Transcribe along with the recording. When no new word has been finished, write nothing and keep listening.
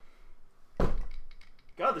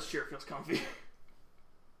God, this chair feels comfy.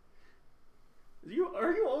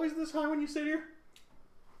 Are you always this high when you sit here?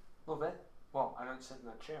 A little bit. Well, I don't sit in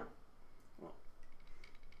that chair. Well,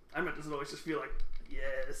 I meant, does it always just feel like,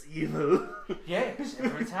 yes, evil? Yes,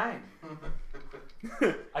 every time.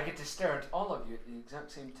 I get to stare at all of you at the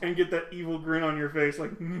exact same time. And get that evil grin on your face,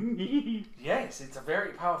 like, Yes, it's a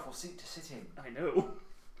very powerful seat to sit in. I know.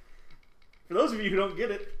 For those of you who don't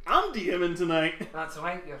get it, I'm DMing tonight. That's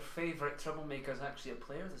right, your favourite troublemaker is actually a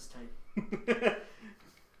player this time.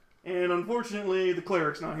 And unfortunately, the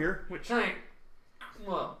cleric's not here, which... Right.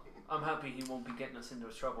 Well, I'm happy he won't be getting us into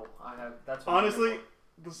trouble. That's what Honestly,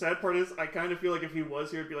 the sad part is, I kind of feel like if he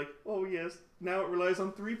was here, it'd be like, oh yes, now it relies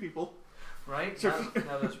on 3 people. Right? Sure.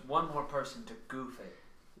 Now there's one more person to goof it.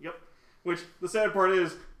 Yep. Which, the sad part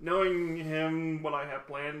is, knowing him, what I have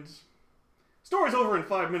planned... Story's over in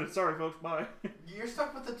 5 minutes. Sorry, folks. Bye. You're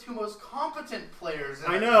stuck with the 2 most competent players in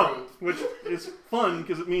I the know, group. which is fun,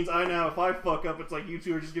 because it means I now, if I fuck up, it's like, you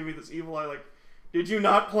two are just giving me this evil eye, like, did you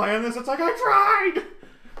not plan this? It's like, I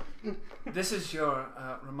tried! This is your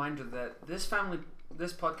reminder that this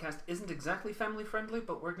podcast isn't exactly family friendly,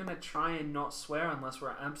 but we're going to try and not swear unless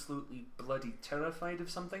we're absolutely bloody terrified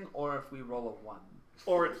of something, or if we roll a 1.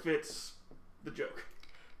 Or it fits the joke.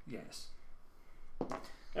 Yes.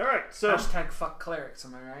 Alright, so... Hashtag fuck clerics,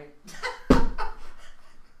 am I right?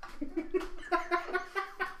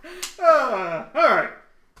 Alright.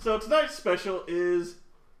 So tonight's special is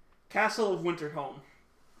Castle of Winterhome.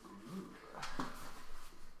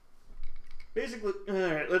 Basically,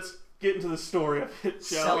 alright, let's get into the story of it,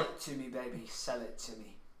 shall Sell we? it to me, baby. Sell it to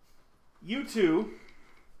me. You two,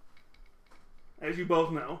 as you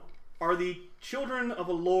both know, are the children of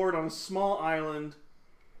a lord on a small island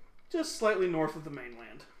just slightly north of the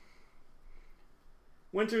mainland.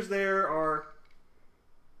 Winters there are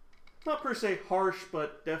not per se harsh,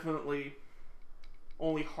 but definitely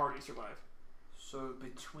only hardy survive. So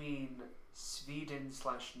between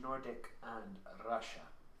Sweden/Nordic and Russia.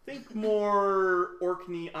 Think more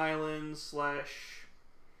Orkney Islands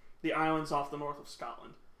 / the islands off the north of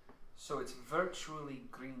Scotland. So it's virtually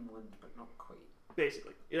Greenland, but not quite.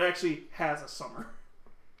 Basically. It actually has a summer.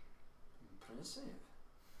 Impressive.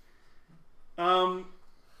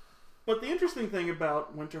 But the interesting thing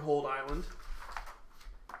about Winterhold Island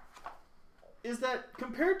is that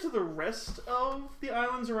compared to the rest of the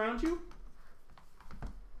islands around you,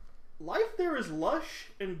 life there is lush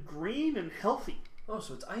and green and healthy. Oh,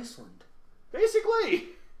 so it's Iceland. Basically.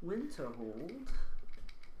 Winterhold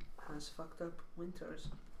has fucked up winters.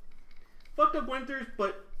 Fucked up winters,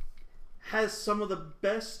 but has some of the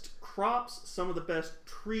best crops, some of the best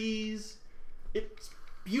trees. It's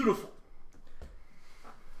beautiful.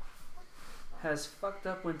 Has fucked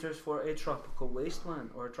up winters for a tropical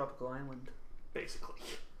wasteland or a tropical island. Basically.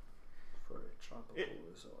 For a tropical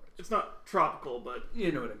resort. It's not tropical, but...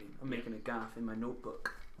 You know what I mean. I'm making a gaff in my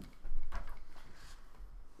notebook.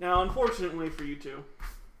 Now, unfortunately for you two,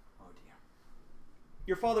 Oh dear.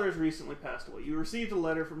 your father has recently passed away. You received a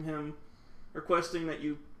letter from him requesting that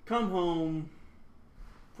you come home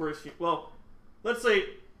for his funeral. Well, let's say...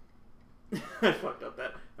 I fucked up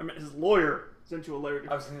that. I meant his lawyer sent you a letter.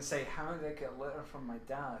 I was going to say, how did I get a letter from my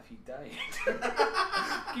dad if he died?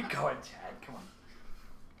 Keep going, Chad. Come on.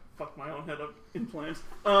 Fuck my own head up implants.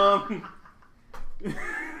 That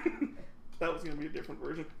was going to be a different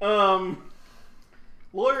version.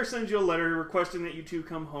 Lawyer sends you a letter requesting that you two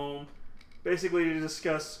come home, basically to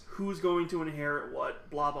discuss who's going to inherit what,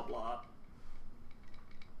 blah, blah, blah.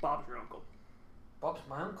 Bob's your uncle. Bob's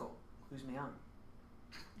my uncle. Who's my aunt?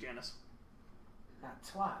 Janice. That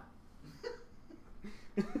twat.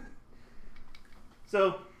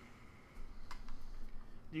 So,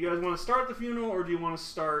 do you guys want to start the funeral, or do you want to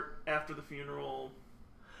start after the funeral?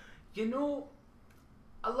 You know,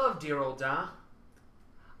 I love dear old Dad.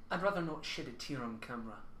 I'd rather not shed a tear on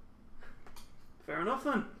camera. Fair enough,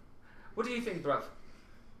 then. What do you think, bruv?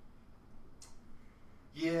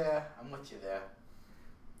 Yeah, I'm with you there.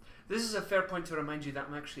 This is a fair point to remind you that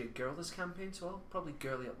I'm actually a girl this campaign, so I'll probably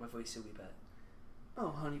girly up my voice a wee bit. Oh,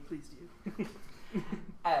 honey, please do.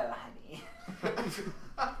 Oh, honey.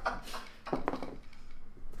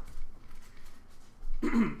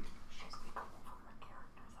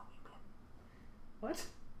 What?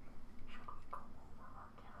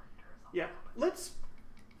 Yeah, let's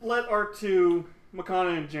let our two,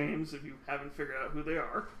 Makana and James, if you haven't figured out who they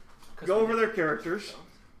are, go over their characters,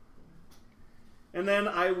 and then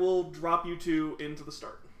I will drop you two into the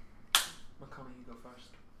start. McConnell, you go first.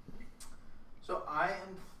 So I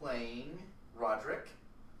am playing Roderick,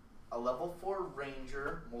 a level 4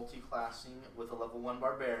 ranger, multi-classing with a level 1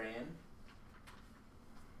 barbarian.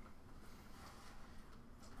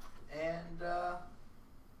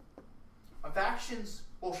 actions,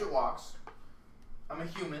 bullshit walks. I'm a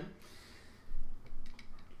human.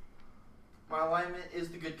 My alignment is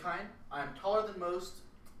the good kind. I'm taller than most.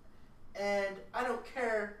 And I don't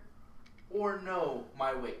care or know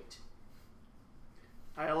my weight.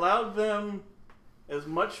 I allowed them as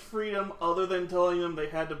much freedom other than telling them they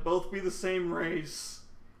had to both be the same race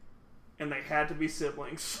and they had to be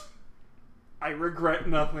siblings. I regret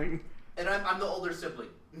nothing. And I'm the older sibling.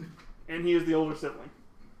 And he is the older sibling.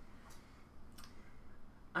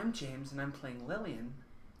 I'm James, and I'm playing Lillian.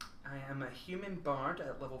 I am a human bard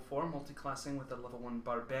at level 4, multiclassing with a level 1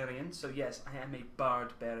 barbarian. So yes, I am a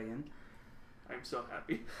bardbarian. I'm so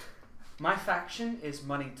happy. My faction is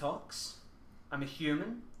Money Talks. I'm a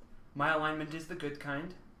human. My alignment is the good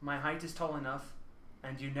kind. My height is tall enough,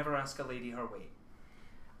 and you never ask a lady her weight.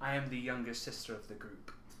 I am the younger sister of the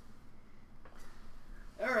group.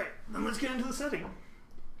 Alright, then let's get into the setting.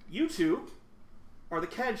 You two are the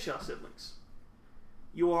Cadshaw siblings.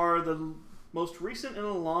 You are the most recent in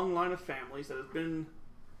a long line of families that have been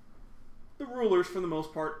the rulers for the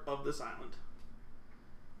most part of this island.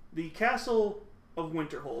 The castle of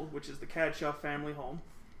Winterhold, which is the Cadshaw family home,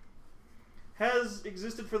 has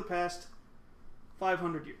existed for the past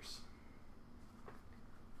 500 years.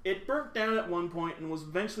 It burnt down at one point and was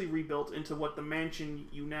eventually rebuilt into what the mansion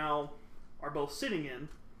you now are both sitting in,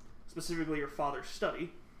 specifically your father's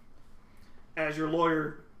study, as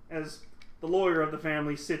the lawyer of the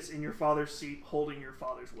family sits in your father's seat holding your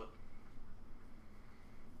father's will.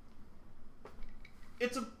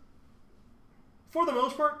 For the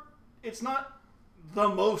most part, it's not the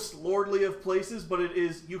most lordly of places, but it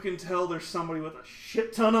is, you can tell there's somebody with a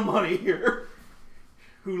shit ton of money here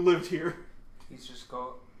who lived here. He's just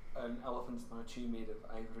got an elephant statue made of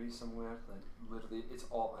ivory somewhere that literally it's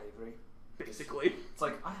all ivory. Basically. It's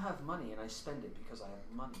like, I have money and I spend it because I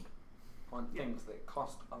have money on things that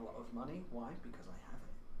cost a lot of money. Why? Because I have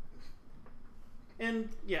it. And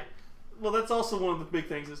yeah, well, that's also one of the big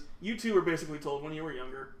things is you two were basically told when you were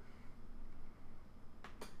younger,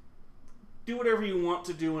 do whatever you want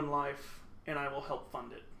to do in life and I will help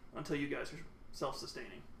fund it until you guys are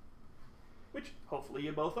self-sustaining, which hopefully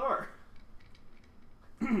you both are.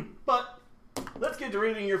 But let's get to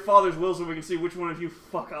reading your father's will so we can see which one of you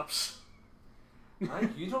fuck-ups.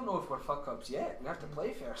 You don't know if we're fuck-ups yet. We have to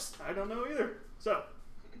play first. I don't know either. So,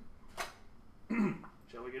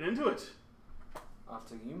 shall we get into it?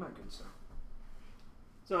 After you, my good sir.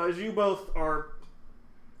 So as you both are,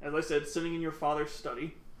 as I said, sitting in your father's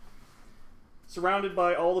study, surrounded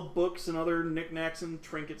by all the books and other knickknacks and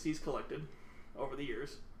trinkets he's collected over the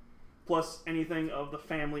years, plus anything of the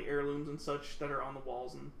family heirlooms and such that are on the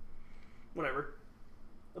walls and whatever.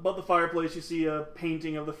 Above the fireplace you see a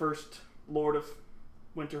painting of the first Lord of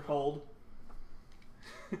Winterhold,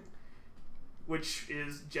 which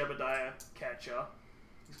is Jebediah Cadshaw.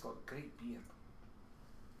 He's got a great beard.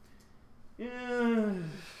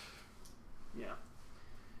 Yeah.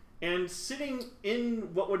 And sitting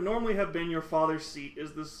in what would normally have been your father's seat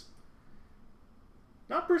is this,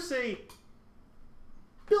 not per se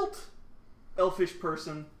built elfish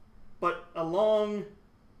person, but the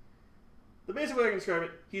basic way I can describe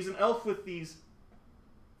it, he's an elf with these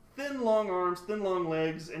thin long arms, thin long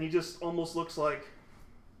legs, and he just almost looks like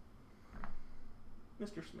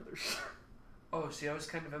Mr. Smithers. Oh, see, I was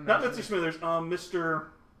kind of Not imagining... Mr. Smithers, Mr.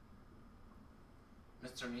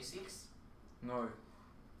 Mr. Meeseeks? No.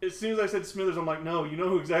 As soon as I said Smithers, I'm like, no, you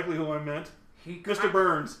know exactly who I meant. Mr. Kind-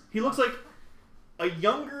 Burns. He looks like a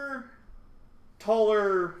younger,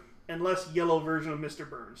 taller, and less yellow version of Mr.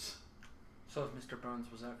 Burns. So if Mr.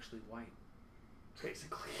 Burns was actually white.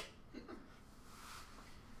 Basically.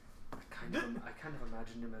 I kind of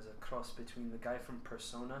imagined him as a cross between the guy from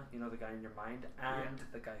Persona, you know, the guy in your mind, and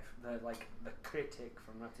the guy, the critic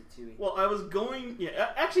from Ratatouille. Well, I was going...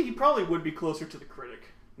 Yeah, actually, he probably would be closer to the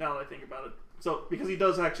critic, now that I think about it. So, because he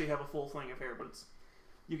does actually have a full thing of hair, but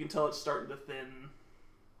you can tell it's starting to thin.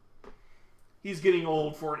 He's getting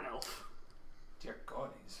old for an elf. Dear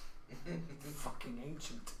God, he's fucking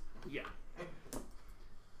ancient. Yeah.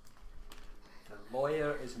 The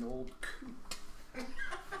lawyer is an old coot.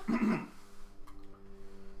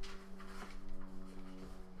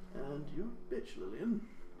 And you bitch, Lillian.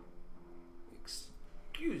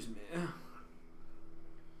 Excuse me.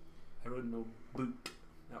 I rode no boot.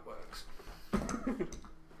 That works.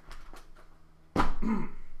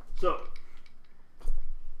 So,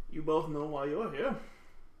 you both know why you're here.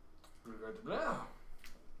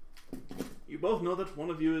 You both know that one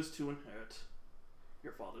of you is to inherit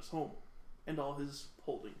your father's home and all his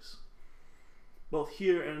holdings, both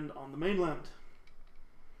here and on the mainland.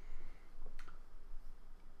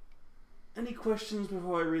 Any questions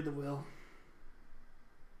before I read the will?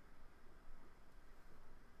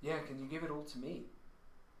 and you give it all to me.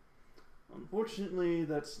 Unfortunately,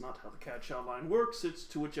 that's not how the cat-chow line works. It's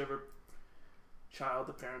to whichever child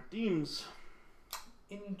the parent deems.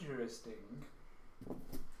 Interesting. Of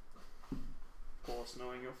course,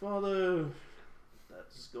 knowing your father,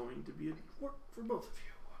 that's going to be a work for both of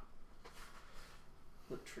you.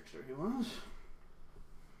 The trickster he was.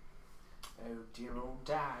 Oh, dear old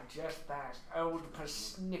Dad, just that old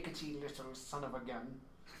persnickety little son of a gun.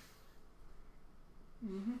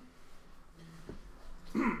 Mm-hmm.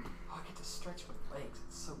 Oh, I get to stretch my legs.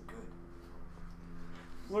 It's so good.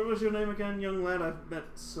 What was your name again, young lad? I've met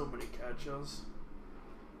so many cat-chows.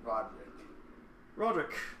 Roderick.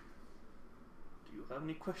 Roderick. Do you have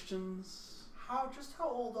any questions? How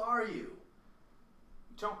old are you?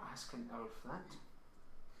 Don't ask an elf that.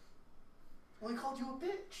 Well, I called you a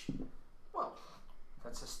bitch. Well,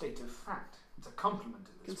 that's a state of fact. It's a compliment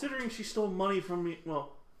at this Considering point. she stole money from me,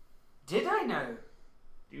 well, Did I know?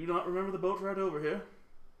 do you not remember the boat ride over here?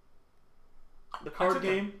 The I card took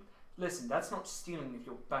game? Listen, that's not stealing if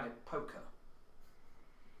you're bad at poker.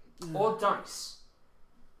 Or dice.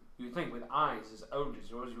 You'd think with eyes as old as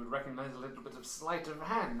yours you would recognize a little bit of sleight of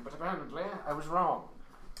hand, but apparently I was wrong.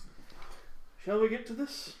 Shall we get to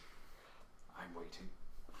this? I'm waiting.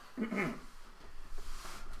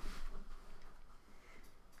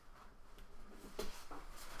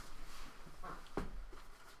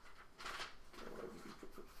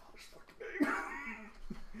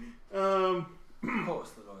 Of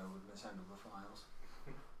course the lawyer would mishandle the files.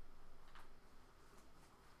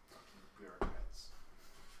 Bureaucrats.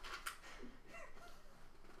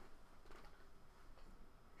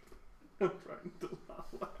 I'm trying to laugh.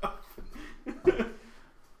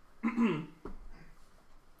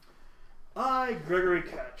 I, Gregory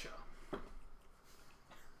Catcha,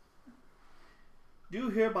 do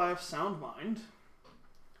hereby of sound mind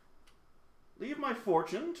leave my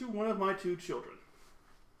fortune to one of my 2 children.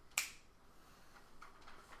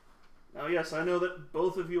 Now, yes, I know that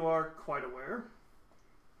both of you are quite aware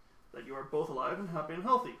that you are both alive and happy and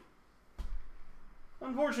healthy.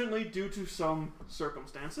 Unfortunately, due to some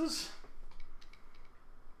circumstances,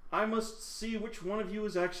 I must see which one of you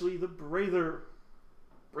is actually the braver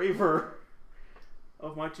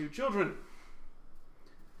of my 2 children.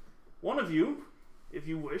 One of you, if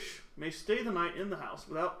you wish, may stay the night in the house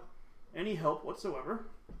without any help whatsoever.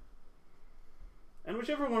 And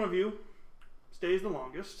whichever one of you stays the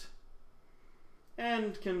longest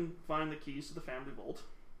and can find the keys to the family vault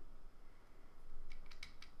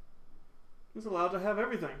is allowed to have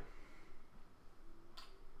everything.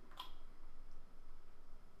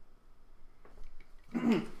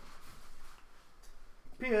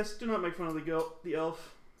 P.S. Do not make fun of the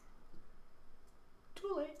elf.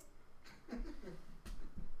 Too late.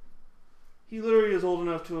 He literally is old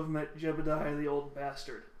enough to have met Jebediah the old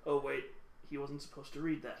bastard. Oh wait, he wasn't supposed to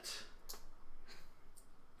read that.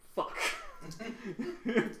 Fuck.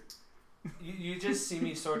 You just see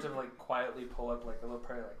me sort of like quietly pull up like a little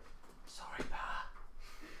prayer, like, sorry, pa.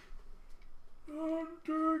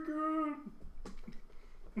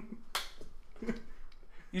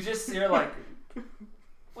 You just see her like,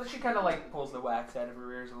 well, she kind of like pulls the wax out of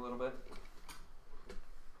her ears a little bit.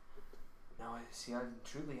 Now I see I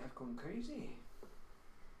truly have gone crazy.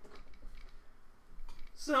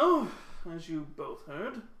 So, as you both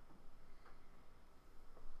heard,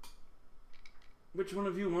 which one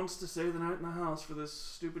of you wants to stay the night in the house for this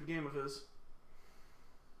stupid game of his?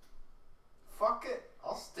 Fuck it,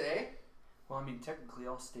 I'll stay. Well, I mean, technically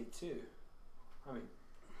I'll stay too. I mean,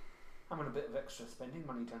 I'm on a bit of extra spending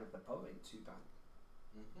money down at the pub, ain't too bad.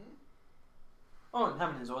 Mm-hmm. Oh, and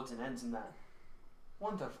having his odds and ends in that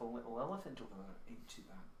wonderful little elephant over there ain't too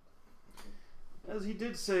bad. As he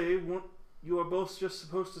did say, you are both just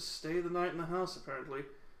supposed to stay the night in the house, apparently,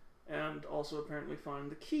 and also apparently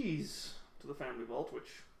find the keys to the family vault,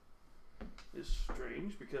 which is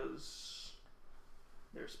strange because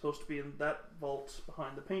they're supposed to be in that vault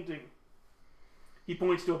behind the painting. He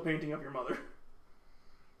points to a painting of your mother.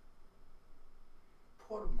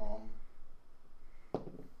 Poor mom.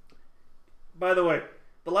 By the way,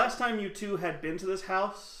 the last time you 2 had been to this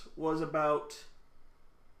house was about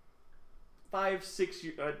 5-6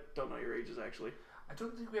 years. I don't know your ages, actually. I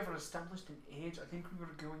don't think we ever established an age. I think we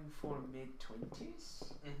were going for mid-20s.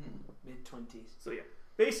 Mm-hmm. Mid-20s. So yeah,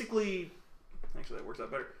 basically, actually that works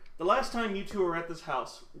out better. The last time you 2 were at this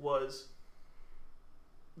house was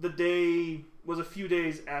a few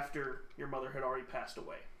days after your mother had already passed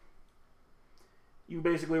away. You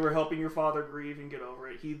basically were helping your father grieve and get over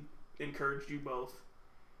it. He encouraged you both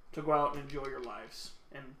to go out and enjoy your lives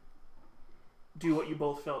and do what you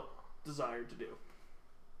both felt desired to do.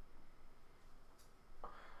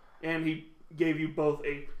 And he gave you both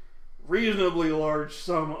a reasonably large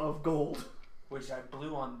sum of gold. Which I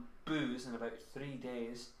blew on booze in about 3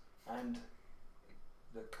 days, and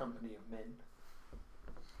the company of men.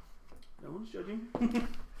 No one's judging.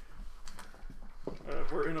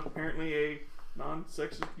 We're in apparently a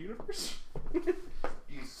non-sexist universe.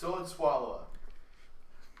 You sword swallower.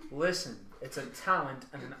 Listen, it's a talent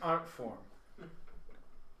and an art form.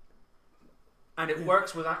 And it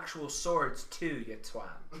works with actual swords too, you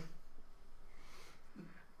twat.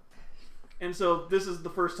 And so this is the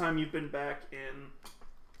first time you've been back in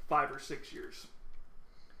 5 or 6 years.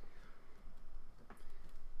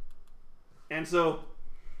 And so,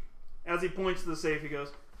 as he points to the safe, he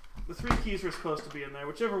goes, the 3 keys are supposed to be in there.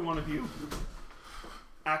 Whichever one of you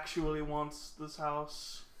actually wants this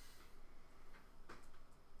house.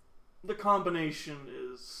 The combination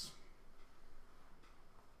is...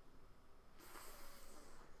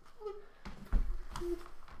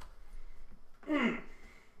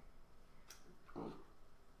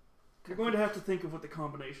 You're going to have to think of what the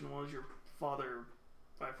combination was. Your father,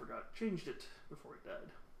 I forgot, changed it before he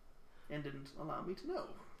died. And didn't allow me to know.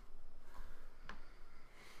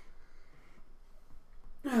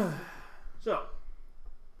 So,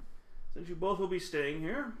 since you both will be staying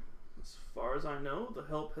here, as far as I know, the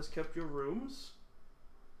help has kept your rooms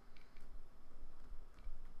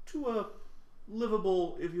to a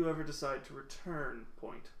livable if you ever decide to return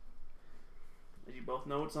point. As you both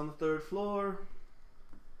know, it's on the 3rd floor.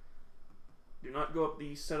 Do not go up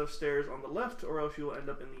the set of stairs on the left, or else you will end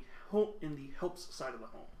up in the help's side of the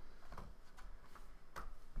home.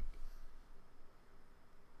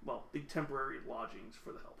 Well, the temporary lodgings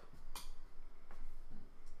for the help.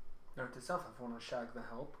 Note to self, if I want to shag the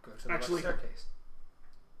help, go to the Actually- left staircase.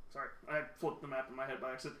 Sorry, I flipped the map in my head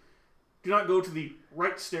by accident. Do not go to the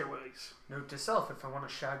right stairways. Note to self, if I want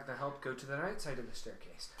to shag the help, go to the right side of the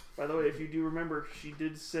staircase. By the way, if you do remember, he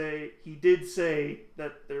did say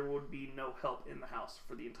that there would be no help in the house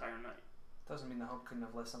for the entire night. Doesn't mean the help couldn't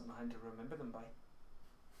have left something behind to remember them by.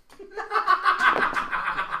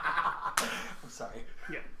 I'm sorry.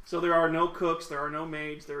 Yeah. So there are no cooks, there are no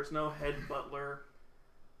maids, there is no head butler.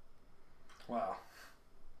 Wow.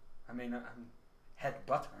 I mean, I'm head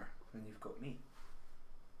butter when you've got me.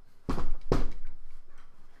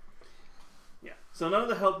 Yeah. So none of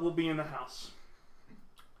the help will be in the house.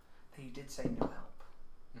 You did say no help.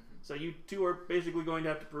 So you two are basically going to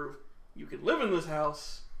have to prove you can live in this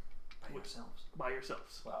house By yourselves. by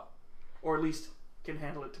yourselves. Wow. Or at least can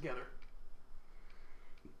handle it together.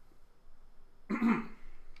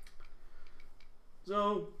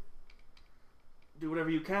 So, do whatever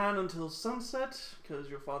you can until sunset, because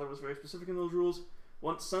your father was very specific in those rules.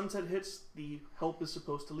 Once sunset hits, the help is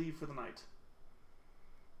supposed to leave for the night.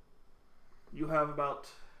 You have about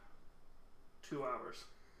 2 hours.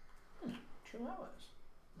 2 hours.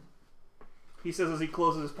 He says as he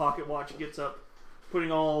closes his pocket watch, gets up,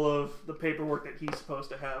 putting all of the paperwork that he's supposed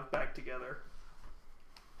to have back together.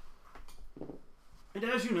 And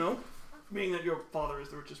as you know, being that your father is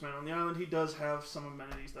the richest man on the island, he does have some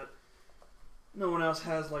amenities that no one else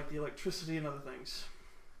has, like the electricity and other things.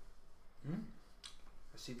 I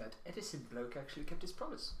see that Edison bloke actually kept his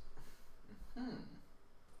promise.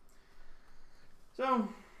 So,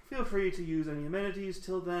 feel free to use any amenities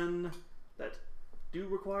till then that do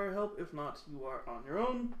require help. If not, you are on your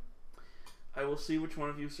own. I will see which one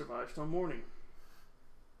of you survives till morning.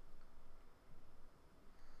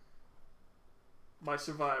 By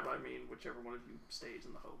survive, I mean whichever one of you stays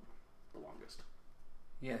in the home the longest.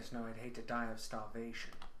 Yes, no, I'd hate to die of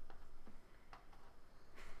starvation.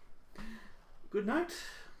 Good night,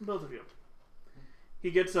 both of you.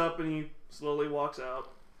 He gets up and he slowly walks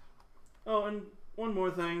out. Oh, and one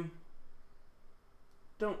more thing.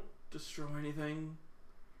 Don't destroy anything.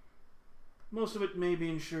 Most of it may be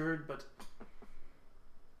insured, but...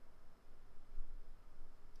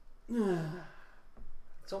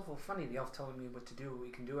 It's awful funny the elf telling me what to do, what we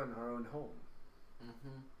can do in our own home.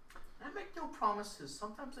 I make no promises.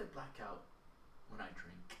 Sometimes I black out when I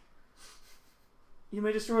drink. You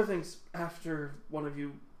may destroy things after one of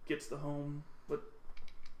you gets the home, but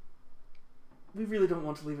we really don't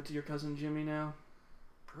want to leave it to your cousin Jimmy now.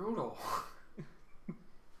 Brutal.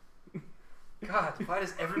 God, why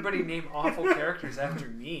does everybody name awful characters after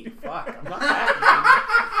me? Fuck, I'm not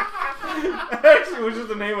that Actually, it was just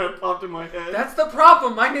the name that popped in my head. mean. That's the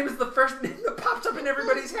problem. My name is the first name that pops up in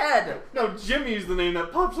everybody's head. No, Jimmy's the name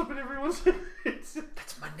that pops up in everyone's head.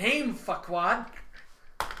 That's my name, fuckwad.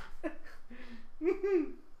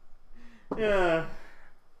 Yeah.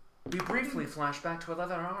 We briefly flash back to a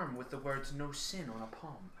leather arm with the words "no sin" on a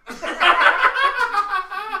palm.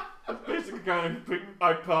 That's basically the kind of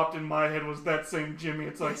I popped in my head was that same Jimmy.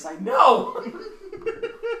 It's like, Yes, I know!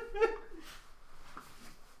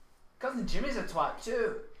 Cousin Jimmy's a twat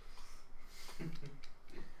too.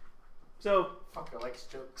 so Fucker likes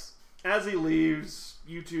jokes. as he leaves,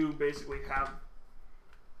 you two basically have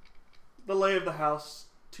the lay of the house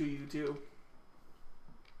to you two.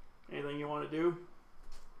 Anything you want to do?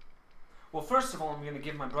 Well, first of all, I'm gonna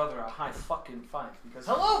give my brother a high fucking five because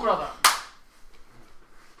hello, brother.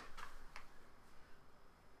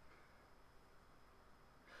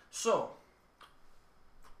 So,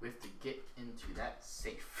 We have to get into that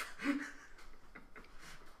safe.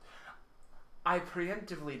 I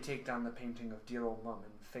preemptively take down the painting of dear old mum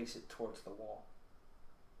and face it towards the wall.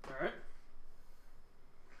 Alright.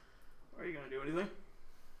 Are you going to do anything?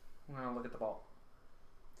 I'm gonna look at the ball.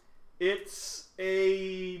 It's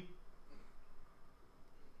a... I'm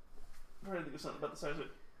trying to think of something about the size of it.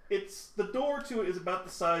 It's... The door to it is about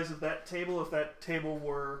the size of that table if that table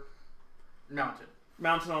were Mounted.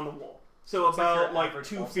 mounted on the wall. So It's like about your like average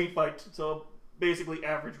 2 wall feet by... So basically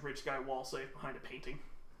average rich guy wall safe behind a painting.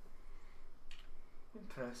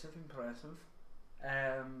 Impressive.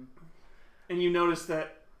 And you notice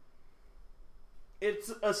that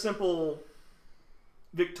it's a simple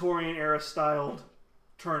Victorian era styled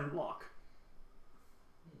turn lock.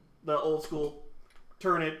 The old school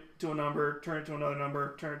turn it to a number, turn it to another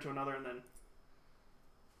number, turn it to another, and then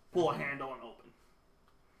pull a handle and open.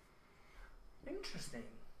 Interesting.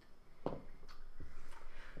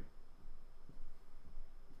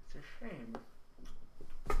 It's a shame.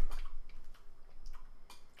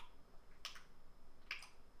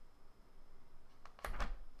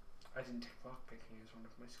 I didn't take lockpicking as one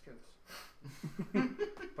of my skills.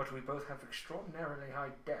 But we both have extraordinarily high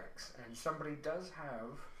dex, and somebody does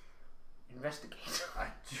have investigate. I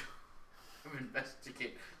do.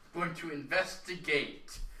 Investigate. I'm going to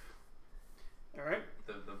investigate Alright?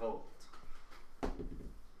 the vault. How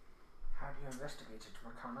do you investigate it,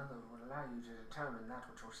 Makana, that will allow you to determine that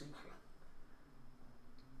which you're seeking?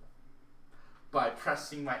 By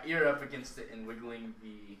pressing my ear up against it and wiggling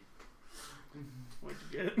the... What'd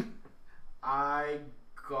you get? I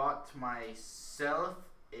got myself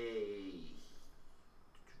a...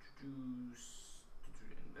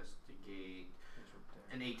 Investigate...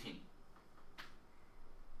 An 18.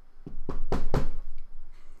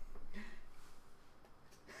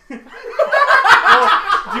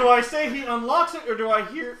 Do I say he unlocks it, or do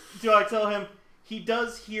I tell him he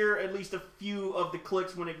does hear at least a few of the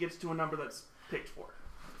clicks when it gets to a number that's picked for?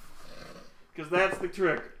 Because that's the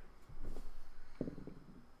trick.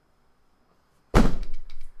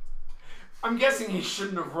 I'm guessing he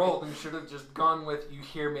shouldn't have rolled and should have just gone with you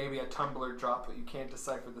hear maybe a tumbler drop, but you can't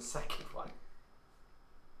decipher the second one.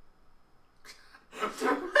 Did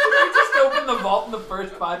we just open the vault in the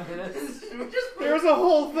first 5 minutes? There's a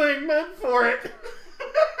whole thing meant for it.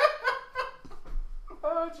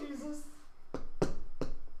 Oh, Jesus.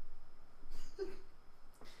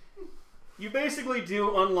 You basically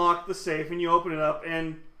do unlock the safe and you open it up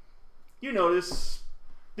and you notice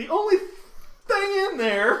the only thing in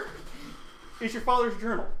there is your father's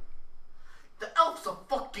journal. The elf's a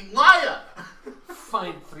fucking liar!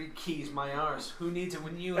 Find 3 keys, my arse. Who needs it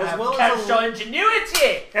when you As have well as cash a- on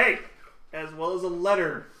ingenuity? Hey! As well as a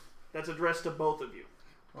letter that's addressed to both of you.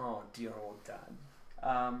 Oh, dear old dad.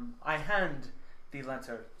 I hand the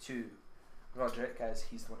letter to Roderick as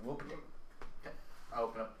he's the one who opened it. Okay. I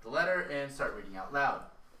open up the letter and start reading out loud.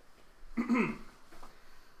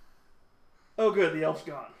 Oh good, the elf's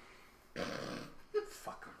gone.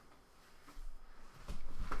 Fucker.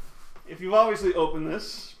 If you've obviously opened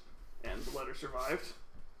this, and the letter survived,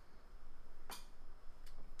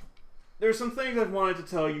 there's some things I've wanted to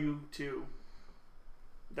tell you too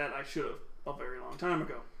that I should have a very long time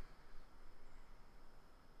ago.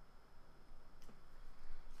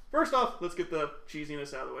 First off, let's get the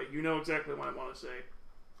cheesiness out of the way. You know exactly what I want to say.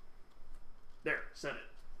 There, said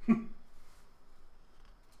it.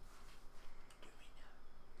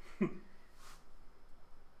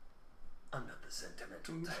 I'm not the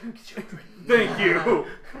sentimental type, children. Thank you.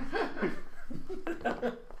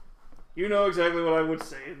 You know exactly what I would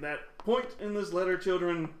say. In that point in this letter,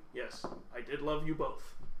 children, yes, I did love you both.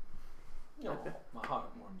 No, my heart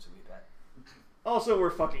warms with that. Also, we're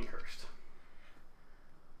fucking cursed.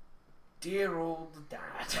 Dear old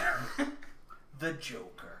dad. The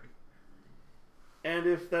Joker. And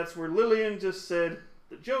if that's where Lillian just said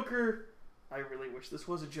the Joker, I really wish this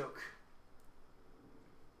was a joke.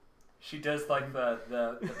 She does like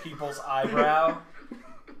the people's eyebrow,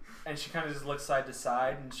 and she kind of just looks side to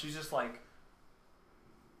side, and she's just like,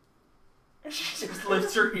 and she just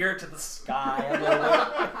lifts her ear to the sky a little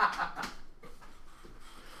bit.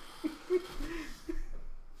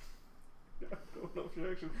 no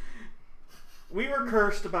objection. We were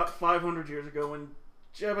cursed about 500 years ago when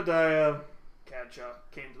Jebediah Cadshaw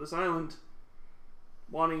came to this island,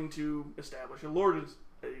 wanting to establish a lordship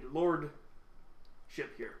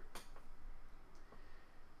here.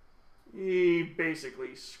 He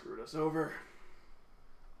basically screwed us over.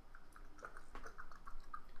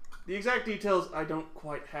 The exact details I don't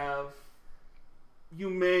quite have. You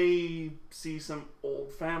may see some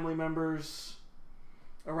old family members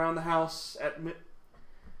around the house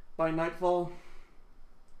by nightfall.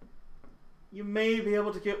 You may be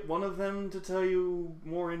able to get one of them to tell you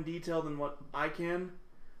more in detail than what I can.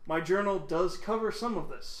 My journal does cover some of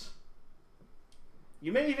this.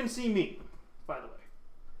 You may even see me, by the way.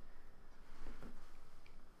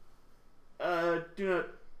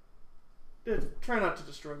 Try not to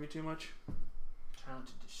destroy me too much. Try not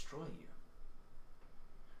to destroy you.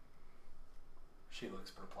 She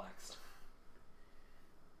looks perplexed.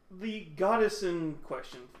 The goddess in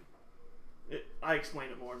question, I explain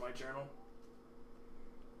it more in my journal.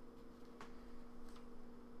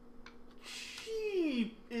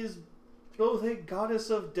 She is both a goddess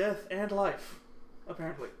of death and life,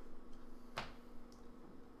 apparently.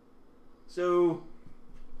 So,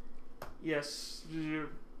 yes,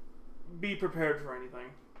 be prepared for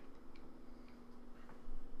anything.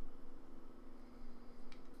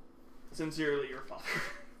 Sincerely, your father.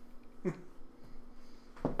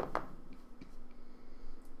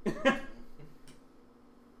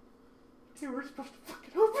 You were supposed to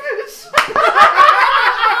fucking open it.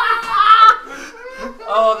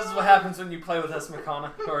 Oh, this is what happens when you play with us,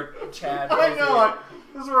 McConna. Or Chad. I know.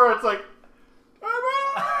 This is where it's like...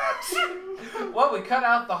 Well, we cut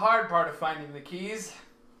out the hard part of finding the keys.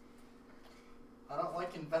 I don't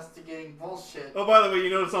like investigating bullshit. Oh, by the way, you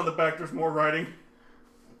notice on the back there's more writing.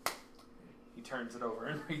 He turns it over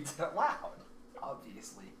and reads it aloud,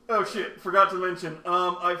 obviously. Oh shit, forgot to mention.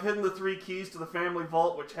 I've hidden the 3 keys to the family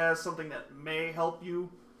vault, which has something that may help you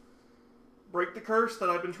break the curse that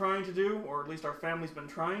I've been trying to do, or at least our family's been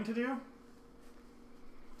trying to do.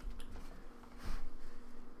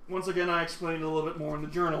 Once again, I explained a little bit more in the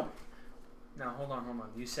journal. Now, hold on.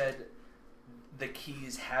 You said the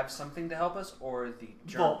keys have something to help us, or the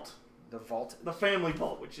journal? Vault. The vault? The family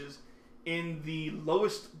vault, which is in the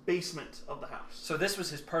lowest basement of the house. So this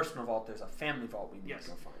was his personal vault. There's a family vault we need to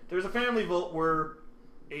go find. There's a family vault where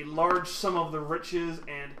a large sum of the riches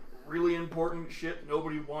and really important shit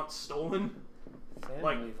nobody wants stolen.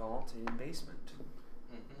 Family vault in basement.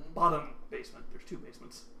 Mm-hmm. Bottom basement. There's 2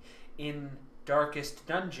 basements. In darkest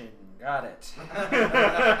dungeon. Got it.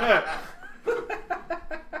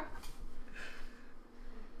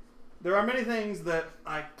 There are many things that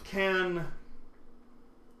I can't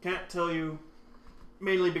tell you,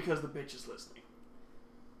 mainly because the bitch is listening.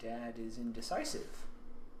 Dad is indecisive.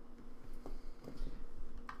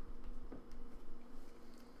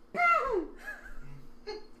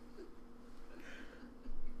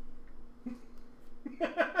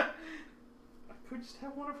 I could just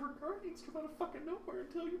have one of her guardians come out of fucking nowhere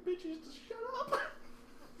and tell you bitches to shut up.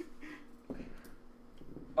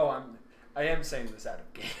 Oh, I am saying this out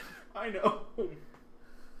of game. I know.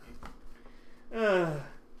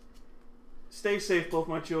 Stay safe, both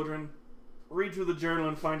my children. Read through the journal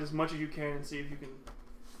and find as much as you can and see if you can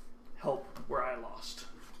help where I lost.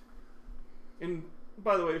 And,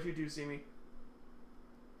 by the way, if you do see me,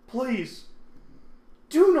 please,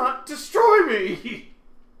 do not destroy me!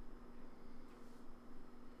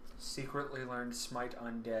 Secretly learned Smite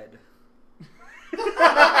Undead.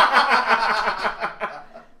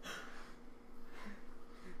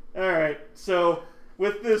 Alright, so,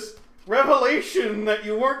 with this revelation that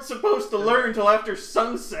you weren't supposed to learn until after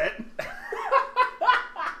sunset...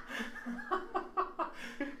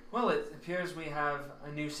 Well, it appears we have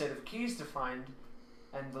a new set of keys to find,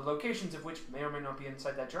 and the locations of which may or may not be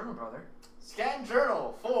inside that journal, brother. Scan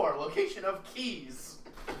journal for location of keys.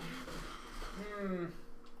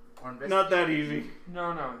 Not that easy.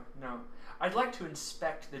 No. I'd like to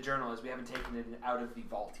inspect the journal as we haven't taken it out of the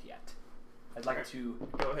vault yet. I'd like to...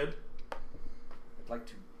 Go ahead. I'd like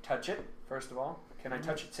to touch it, first of all. Can I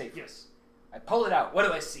touch it safely? Yes. I pull it out. What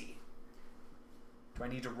do I see? Do I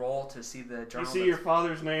need to roll to see the journal? You see your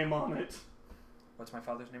father's name on it. What's my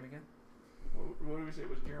father's name again? What did we say? It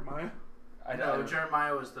was Jeremiah? No,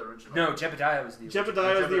 Jeremiah was the original. No, Jebediah was the original.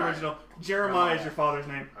 Jebediah is the original. Jeremiah is your father's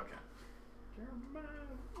name. Okay.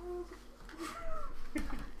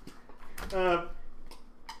 Jeremiah.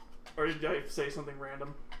 Or did I say something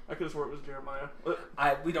random? I could have swore it was Jeremiah.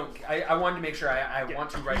 I wanted to make sure I want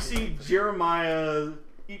to write. You see Jeremiah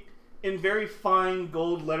in very fine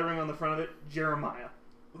gold lettering on the front of it. Jeremiah.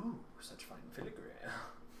 Ooh, such fine filigree.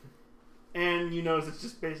 And you notice it's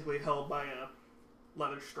just basically held by a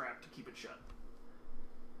leather strap to keep it shut.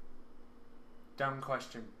 Dumb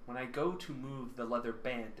question. When I go to move the leather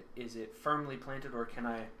band, is it firmly planted or can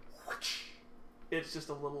I... It's just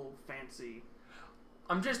a little fancy...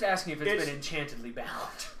 I'm just asking if it's been enchantedly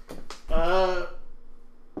bound. So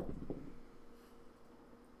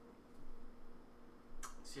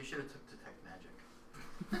you should have took Detect Magic.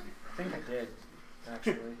 I think I did,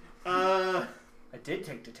 actually. I did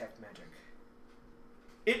take Detect Magic.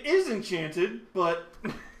 It is enchanted, but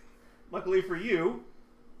luckily for you,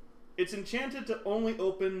 it's enchanted to only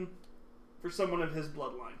open for someone of his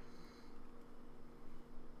bloodline.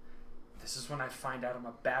 This is when I find out I'm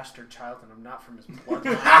a bastard child and I'm not from his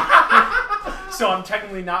bloodline. So I'm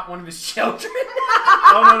technically not one of his children.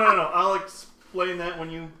 Oh, no. I'll explain that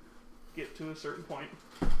when you get to a certain point.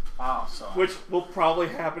 Oh, so... Which will probably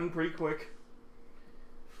happen pretty quick.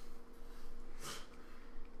 Of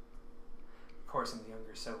course, I'm the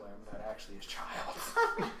younger sibling. I'm not actually his child.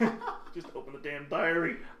 Just open the damn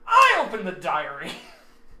diary. I opened the diary!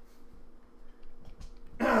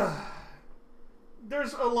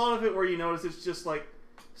 There's a lot of it where you notice it's just like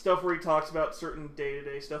stuff where he talks about certain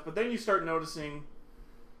day-to-day stuff, but then you start noticing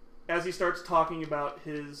as he starts talking about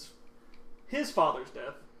his father's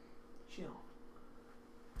death. John.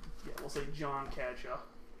 Yeah, we'll say John Cadshaw.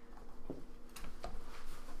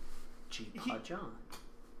 John.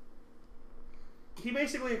 He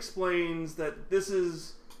basically explains that this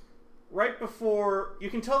is right before... You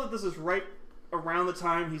can tell that this is right around the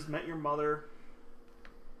time he's met your mother.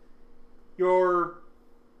 Your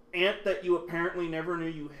aunt that you apparently never knew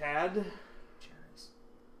you had. Janice.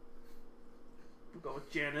 We'll go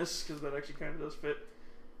with Janice, because that actually kind of does fit.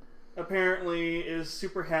 Apparently is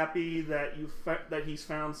super happy that that he's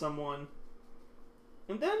found someone.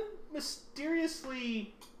 And then,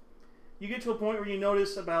 mysteriously, you get to a point where you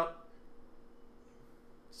notice about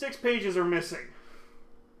 6 pages are missing.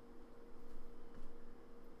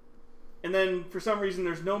 And then, for some reason,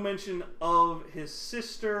 there's no mention of his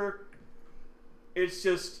sister. It's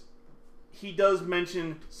just, he does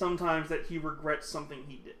mention sometimes that he regrets something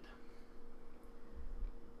he did.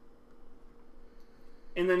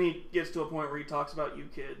 And then he gets to a point where he talks about you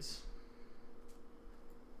kids.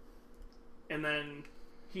 And then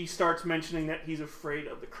he starts mentioning that he's afraid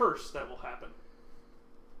of the curse that will happen.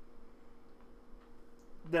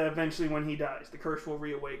 That eventually when he dies, the curse will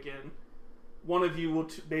reawaken. One of you will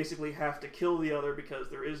basically have to kill the other because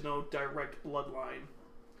there is no direct bloodline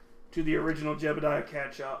to the original Jebediah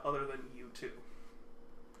Cadshaw other than you two.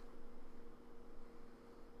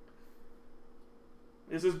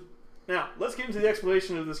 Now, let's get into the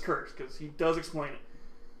explanation of this curse, because he does explain it.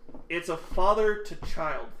 It's a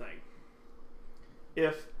father-to-child thing.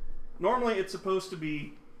 Normally it's supposed to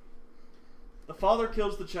be the father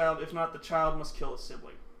kills the child, if not the child must kill a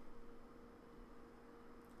sibling.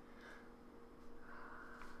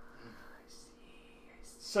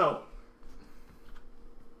 So,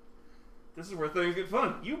 this is where things get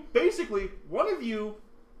fun. One of you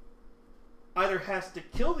either has to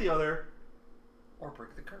kill the other Or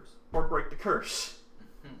break the curse.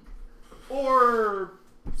 Or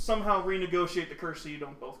somehow renegotiate the curse so you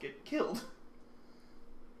don't both get killed.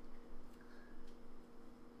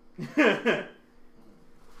 Anything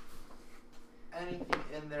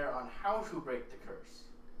in there on how to break the curse?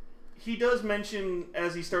 He does mention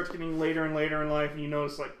as he starts getting later and later in life, and you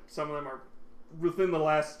notice like some of them are within the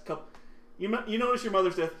last couple. You notice your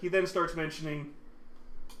mother's death. He then starts mentioning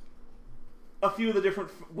a few of the different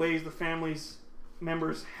ways the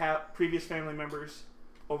previous family members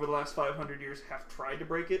over the last 500 years have tried to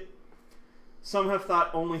break it. Some have thought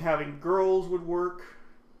only having girls would work.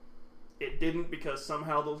 It didn't, because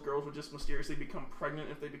somehow those girls would just mysteriously become pregnant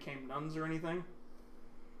if they became nuns or anything.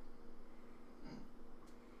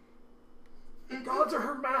 Gods are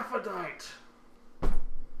hermaphrodite.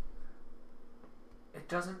 It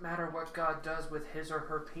doesn't matter what God does with his or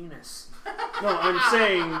her penis. No, I'm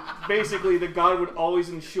saying basically the God always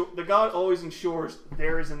ensures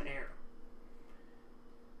there is an heir.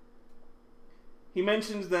 He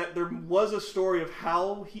mentions that there was a story of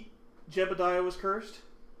how Jebediah was cursed,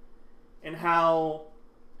 and how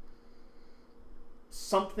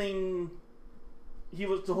he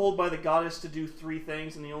was told by the goddess to do 3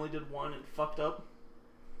 things, and he only did 1 and fucked up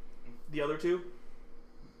the other 2.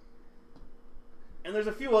 And there's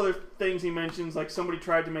a few other things he mentions, like somebody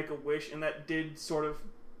tried to make a wish, and that did sort of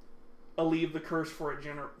alleviate the curse for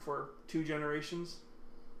 2 generations.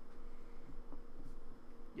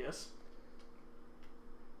 Yes?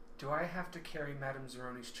 Do I have to carry Madame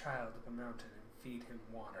Zeroni's child up a mountain and feed him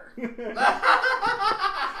water?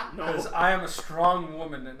 No. Because I am a strong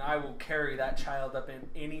woman and I will carry that child up in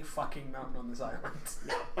any fucking mountain on this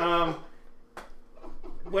island.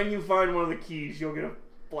 When you find one of the keys, you'll get a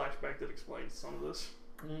flashback that explains some of this.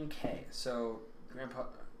 Okay, so Grandpa,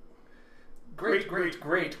 Great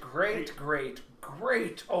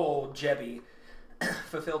old Jebby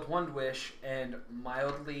fulfilled one wish and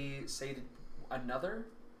mildly sated another.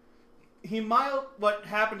 What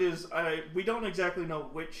happened is, we don't exactly know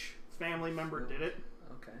which family member did it.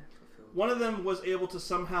 Okay, fulfilled. One of them was able to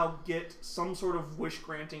somehow get some sort of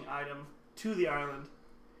wish-granting item to the island.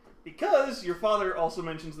 Because, your father also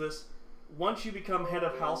mentions this, once you become head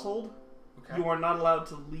of household, Okay. you are not allowed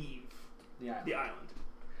to leave the island. the island.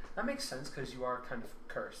 That makes sense because you are kind of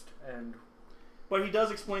cursed. And But he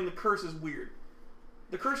does explain the curse is weird.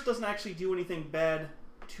 The curse doesn't actually do anything bad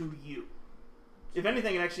to you. If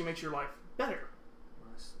anything, it actually makes your life better.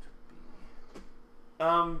 must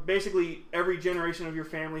be. Basically, every generation of your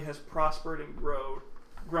family has prospered and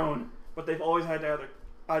grown, but they've always had to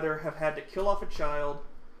either have had to kill off a child,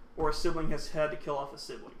 or a sibling has had to kill off a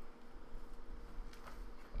sibling.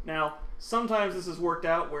 Now, sometimes this has worked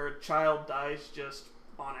out where a child dies just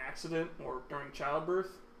on accident or during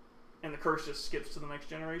childbirth, and the curse just skips to the next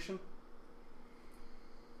generation.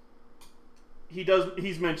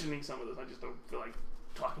 He's mentioning some of this. I just don't feel like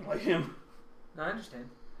talking like him. No, I understand.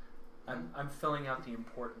 I'm filling out the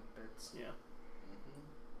important bits. Yeah.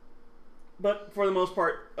 But for the most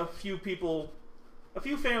part, a few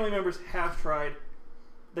family members have tried.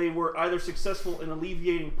 They were either successful in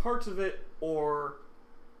alleviating parts of it or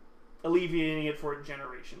alleviating it for a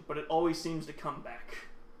generation, but it always seems to come back.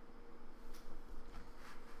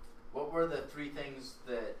 What were the 3 things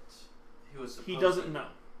that he was supposed He doesn't to... know.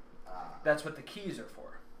 That's what the keys are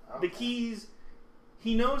for. Okay. The keys,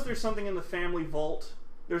 he knows there's something in the family vault.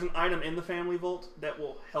 There's an item in the family vault that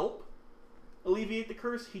will help alleviate the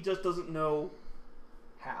curse. He just doesn't know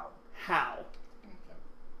How? Okay.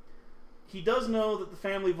 He does know that the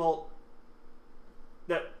family vault,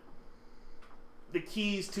 that the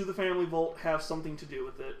keys to the family vault have something to do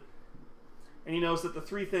with it. And he knows that the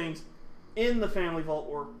 3 things in the family vault,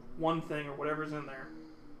 or one thing, or whatever's in there,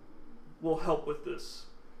 will help with this,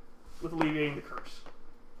 with alleviating the curse.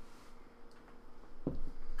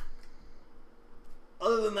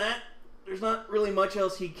 Other than that, there's not really much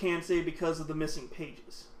else he can say because of the missing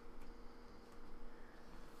pages.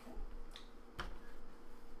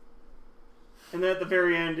 And then at the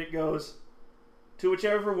very end it goes, to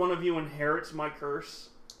whichever one of you inherits my curse,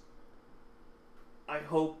 I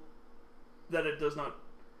hope that it does not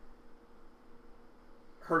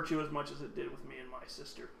hurt you as much as it did with me and my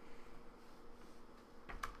sister.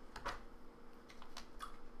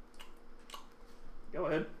 Go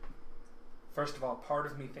ahead. First of all, part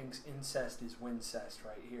of me thinks incest is wincest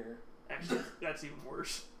right here. Actually, that's even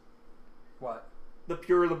worse. What? The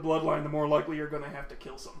purer the bloodline, the more likely you're going to have to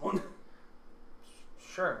kill someone.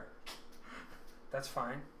 Sure. That's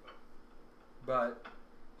fine. But,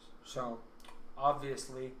 so,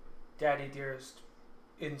 obviously, Daddy Dearest,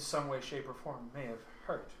 in some way, shape, or form, may have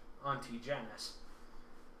hurt Auntie Janice.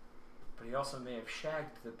 But he also may have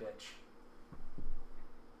shagged the bitch.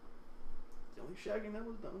 The only shagging that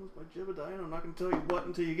was done was by Jebediah, and I'm not going to tell you what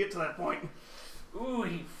until you get to that point. Ooh,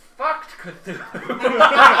 he fucked Cthulhu.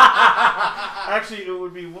 Actually, it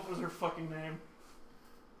would be, what was her fucking name?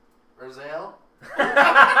 Raziel?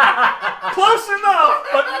 Close enough,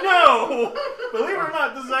 but no! Believe it or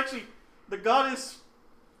not, this is actually the goddess.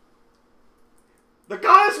 The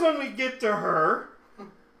goddess when we get to her,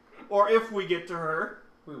 or if we get to her.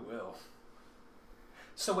 We will.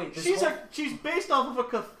 So wait, this She's based off of a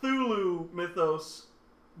Cthulhu mythos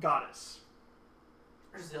goddess.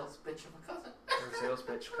 Raziel's bitch of a cousin. Raziel's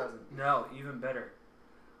bitch cousin. No, even better.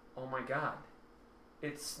 Oh my god.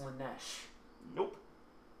 It's Slanesh. Nope.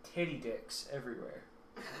 Titty dicks everywhere.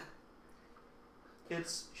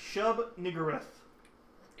 It's Shub Niggurath.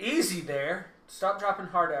 Easy there. Stop dropping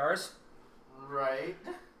hard hours. Right.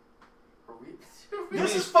 Are we...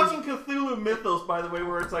 This is fucking Cthulhu mythos, by the way,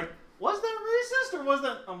 where it's like, was that racist or was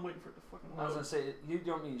that? I'm waiting for it to fucking I was load. gonna say, you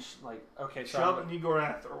don't mean, okay, so. Shub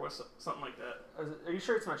Niggurath or something like that. Are you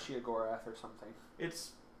sure it's not Sheogorath or something?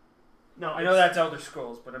 It's. No, I know that's Elder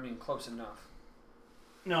Scrolls, but I mean, close enough.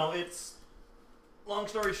 No, it's. Long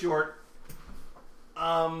story short,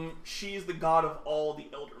 she's the god of all the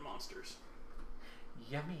elder monsters.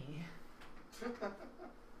 Yummy.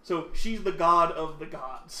 So she's the god of the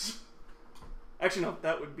gods. Actually, no,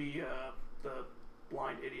 that would be the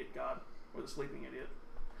blind idiot god, or the sleeping idiot,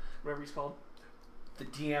 whatever he's called. The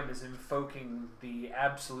DM is invoking the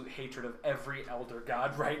absolute hatred of every elder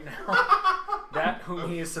god right now. That whom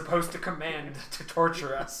he is supposed to command to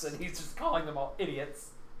torture us, and he's just calling them all idiots.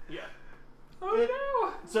 Yeah. Oh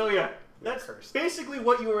no! So yeah, You're that's cursed. basically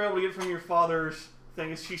what you were able to get from your father's thing.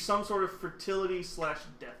 Is she's some sort of fertility/death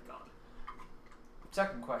god?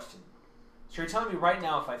 Second question. So you're telling me right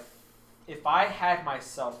now if I had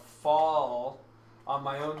myself fall on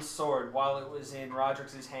my own sword while it was in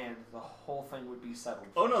Roderick's hand, the whole thing would be settled.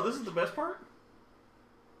 Oh no, this is the best part.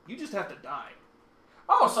 You just have to die.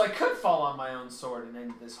 Oh, so I could fall on my own sword and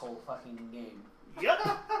end this whole fucking game. Yep.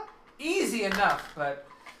 Easy enough, but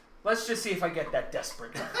let's just see if I get that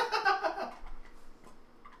desperate.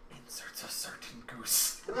 Inserts a certain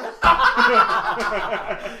goose.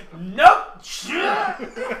 Nope.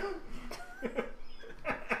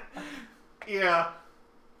 Yeah.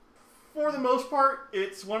 For the most part,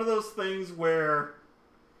 it's one of those things where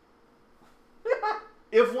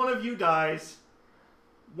if one of you dies,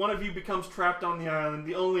 one of you becomes trapped on the island.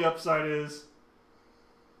 The only upside is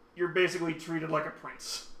you're basically treated like a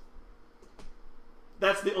prince.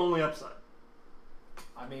 That's the only upside.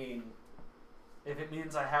 I mean, if it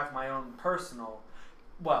means I have my own personal,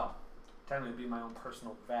 well, technically it would be my own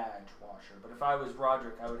personal vag washer, but if I was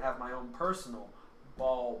Roderick, I would have my own personal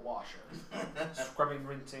ball washer. Scrubbing,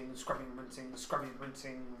 rinsing, scrubbing, rinsing, scrubbing,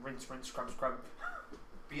 rinsing, rinse, rinse, scrub, scrub.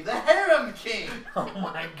 Be the harem king. Oh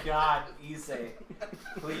my god, Issei.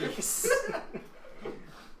 Please.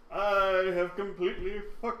 I have completely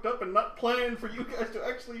fucked up and not planned for you guys to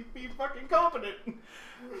actually be fucking competent.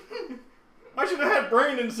 I should have had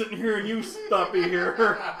Brandon sitting here and you stop me here.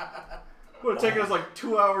 Would have taken us like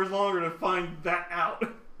 2 hours longer to find that out.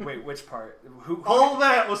 Wait, which part? Who All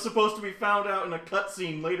that was supposed to be found out in a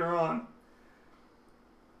cutscene later on.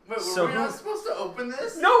 Wait, were So we who- not supposed to open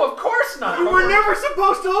this? No, of course not. We were never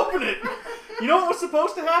supposed to open it. You know what was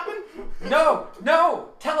supposed to happen? No, no.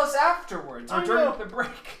 Tell us afterwards or I during know. the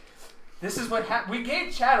break. This is what happened. We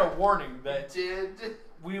gave Chad a warning that Did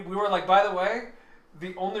we were like, by the way,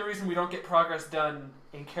 the only reason we don't get progress done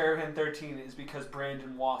in Caravan 13 is because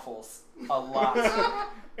Brandon waffles a lot.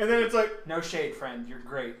 And then it's like, No shade, friend. You're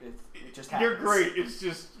great. It just happens. you're great. It's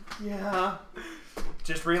just, yeah.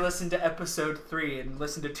 Just re-listen to episode 3 and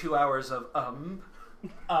listen to 2 hours of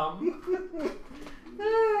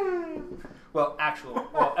Well,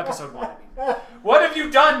 episode 1, I mean. What have you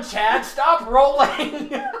done, Chad? Stop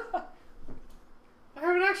rolling! I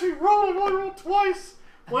haven't actually rolled. I've only rolled twice.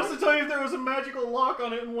 Once to tell you if there was a magical lock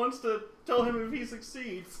on it, and once to tell him if he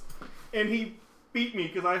succeeds. And he beat me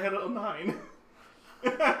because I had a 9.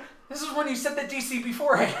 This is when you set the DC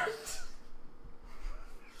beforehand.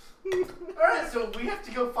 Alright, so we have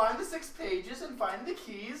to go find the 6 pages and find the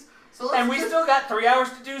keys. So let's And we still got 3 hours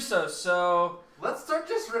to do so... let's start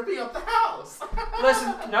just ripping up the house.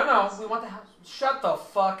 Listen, no, we want the house. Shut the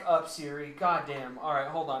fuck up, Siri. Goddamn. Alright,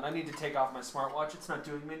 hold on. I need to take off my smartwatch. It's not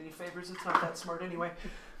doing me any favors. It's not that smart anyway.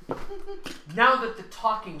 Now that the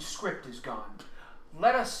talking script is gone,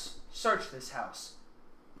 let us search this house.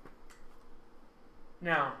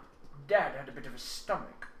 Now, Dad had a bit of a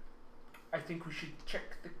stomach. I think we should check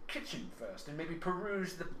the kitchen first and maybe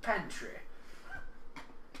peruse the pantry.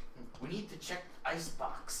 We need to check the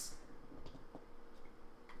icebox.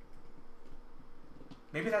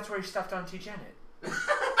 Maybe that's where he stuffed Auntie Janet.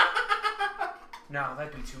 No,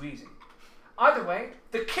 that'd be too easy. Either way,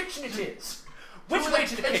 the kitchen it is. Which way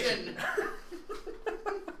to the kitchen?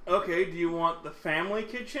 Okay, do you want the family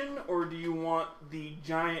kitchen, or do you want the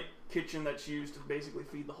giant kitchen that's used to basically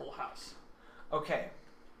feed the whole house? Okay,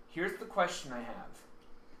 here's the question I have.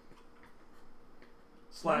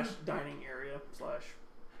 Slash dining area, slash...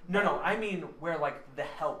 No, I mean where, like, the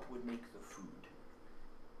help would make the food.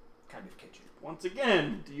 Kind of kitchen. Once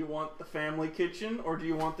again, do you want the family kitchen, or do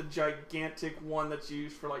you want the gigantic one that's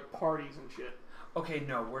used for, like, parties and shit? Okay,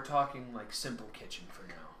 no, we're talking, like, simple kitchen for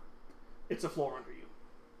now. It's a floor under you.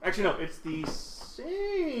 Actually, no, it's the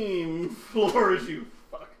same floor as you.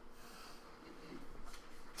 Fuck.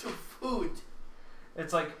 To food.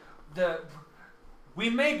 It's like, we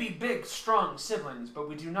may be big, strong siblings, but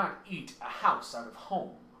we do not eat a house out of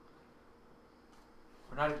home.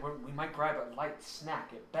 We might grab a light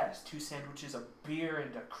snack at best. 2 sandwiches, a beer,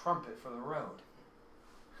 and a crumpet for the road.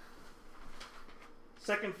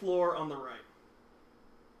 Second floor on the right.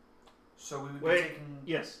 So we would Wait. be taking...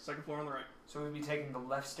 Yes, second floor on the right. So we'd be taking the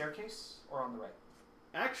left staircase, or on the right?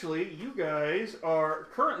 Actually, you guys are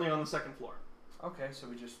currently on the second floor. Okay, so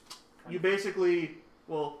we just... You basically,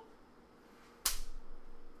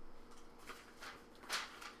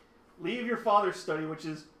 leave your father's study, which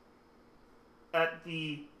is at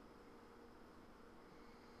the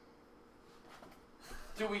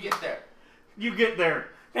Do we get there? You get there.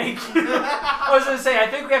 Thank you. I was going to say, I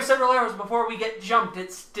think we have several hours before we get jumped.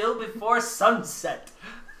 It's still before sunset.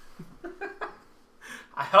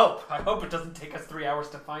 I hope it doesn't take us 3 hours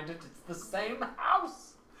to find it. It's the same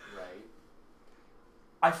house. Right.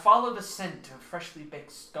 I follow the scent of freshly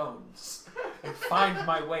baked scones and find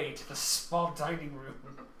my way to the small dining room.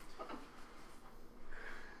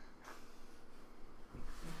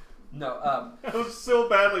 No, I was so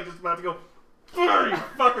badly just about to go, you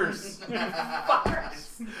fuckers.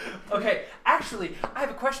 fuckers. Okay, actually, I have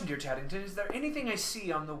a question, dear Chaddington. Is there anything I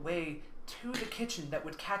see on the way to the kitchen that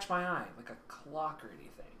would catch my eye, like a clock or anything?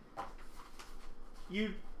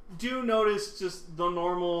 You do notice just the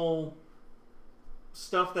normal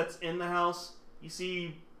stuff that's in the house. You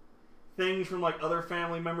see things from like other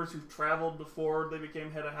family members who've traveled before they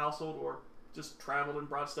became head of household, or just traveled and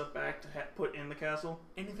brought stuff back to put in the castle.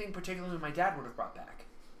 Anything particularly my dad would have brought back?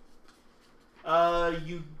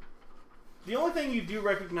 The only thing you do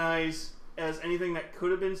recognize as anything that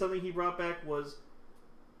could have been something he brought back was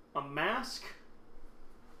a mask,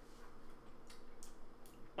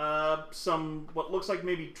 some what looks like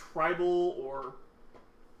maybe tribal or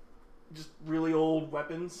just really old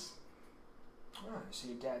weapons, Oh, I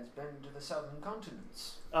see Dad's been to the southern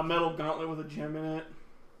continents. a metal gauntlet with a gem in it.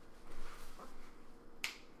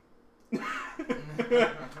 You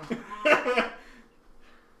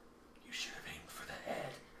should have aimed for the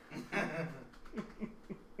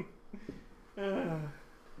head.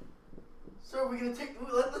 So are we gonna take?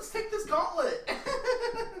 Let's take this gauntlet.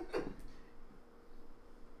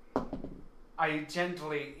 I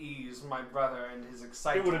gently ease my brother and his It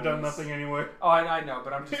excitement. would have done nothing anyway. Oh, I know,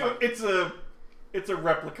 but I'm just like, It's a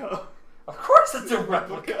replica. of course it's a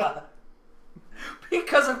replica.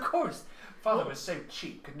 Because of course, Father was so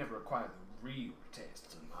cheap, could never acquire the real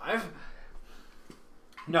taste of life.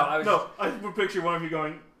 No, I was I would picture one of you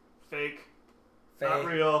going, fake, fake. not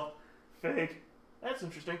real, fake. That's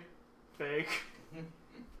interesting. Fake.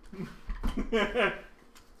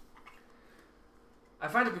 I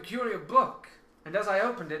find a peculiar book, and as I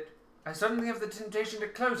opened it, I suddenly have the temptation to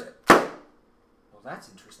close it. Well, that's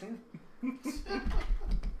interesting. This is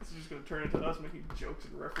just going to turn into us making jokes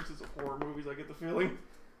and references of horror movies, I get the feeling.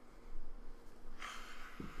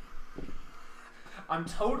 I'm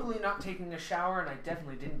totally not taking a shower, and I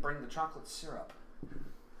definitely didn't bring the chocolate syrup.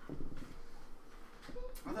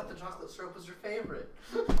 I thought the chocolate syrup was your favorite.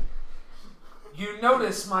 You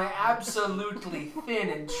notice my absolutely thin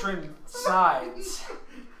and trimmed sides.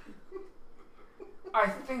 I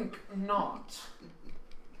think not.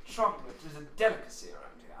 Chocolate is a delicacy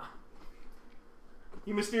around here.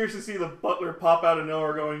 You mysteriously see the butler pop out of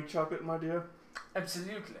nowhere going, chocolate, my dear?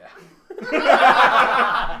 Absolutely.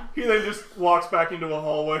 He then just walks back into a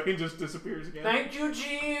hallway and just disappears again. Thank you,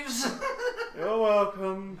 Jeeves. You're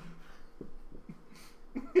welcome.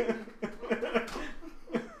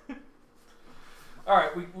 All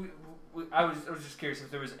right, I was just curious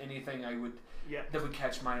if there was anything Yeah. that would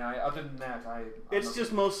catch my eye. Other than that, It's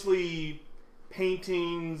just mostly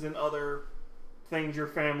paintings and other things your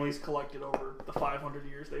family's collected over the 500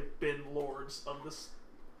 years they've been lords of this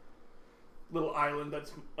little island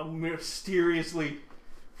that's a mysteriously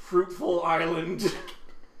fruitful island.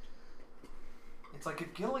 It's like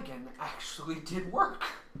if Gilligan actually did work.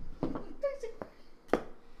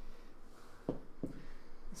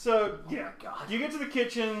 So, Oh yeah. my God. You get to the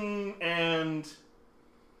kitchen, and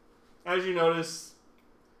as you notice,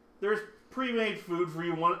 there's pre-made food for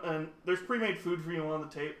you. There's pre-made food for you on the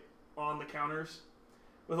tape on the counters,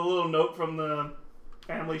 with a little note from the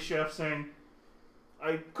family chef saying,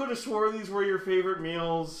 "I could have swore these were your favorite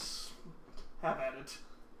meals. Have at it."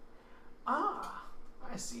 Ah,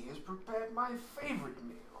 I see he's prepared my favorite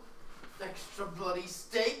meal. Extra bloody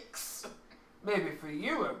steaks. Maybe for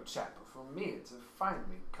you, old chap, but for me it's a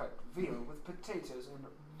finely cut veal with potatoes and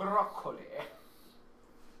broccoli.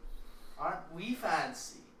 Aren't we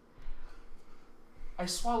fancy? I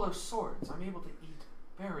swallow swords. I'm able to eat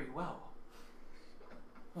very well.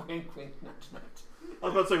 Wink, wink, nudge, nudge. I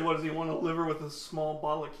was about to say, what does he want, a liver with a small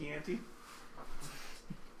bottle of Chianti?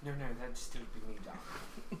 No, that'd still be me, Doc.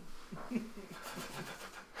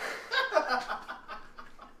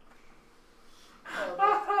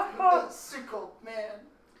 Oh, that sickle, man.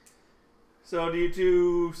 So, do you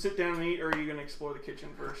two sit down and eat, or are you going to explore the kitchen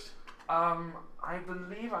first? I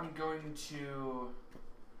believe I'm going to.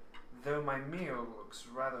 Though my meal looks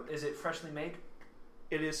rather. Is it freshly made?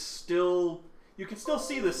 It is still... You can still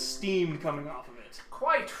see the steam coming off of it.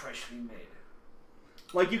 Quite freshly made.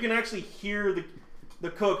 Like, you can actually hear the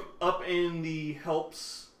cook up in the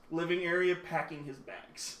help's living area packing his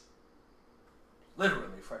bags.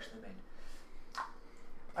 Literally freshly made.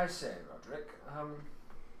 I say, Roderick,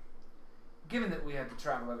 given that we had to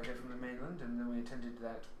travel over here from the mainland and then we attended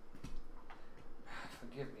that,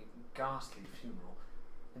 forgive me, ghastly funeral,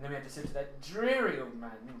 and then we had to sit to that dreary old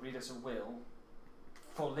man read us a will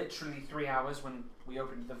for literally 3 hours when we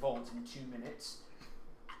opened the vault in 2 minutes,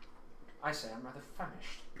 I say I'm rather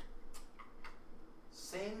famished.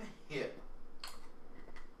 Same here.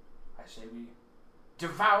 I say we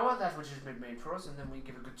devour that which has been made for us and then we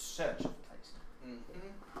give a good search of the place.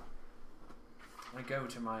 Mm-hmm. I go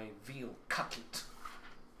to my veal cutlet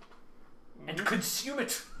and consume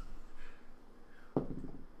it.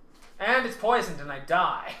 And it's poisoned and I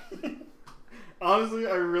die. Honestly,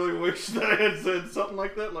 I really wish that I had said something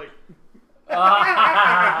like that. Like, no,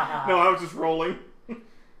 I was just rolling.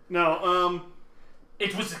 No,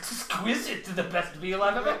 It was exquisite, the best veal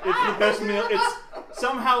I've ever had. it's the best meal.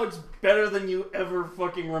 Somehow it's better than you ever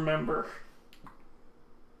fucking remember.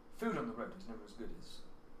 Food on the road is never as good as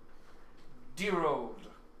dear old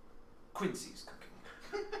Quincy's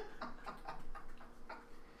cooking.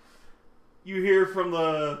 You hear from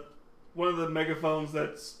one of the megaphones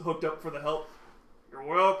that's hooked up for the help. You're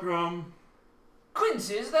welcome.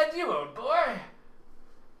 Quincy, is that you, old boy?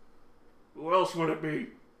 Who else would it be?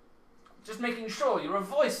 Just making sure you're a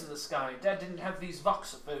voice in the sky. Dad didn't have these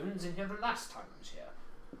voxophones in here the last time I was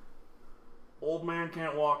here. Old man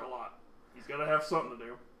can't walk a lot. He's got to have something to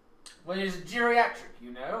do. Well, he's geriatric,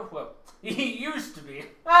 you know. Well, he used to be.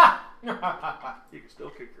 Ah! He can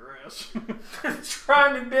still kick your ass.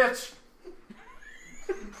 Try me, bitch.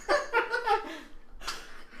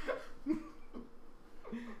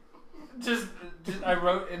 Just, I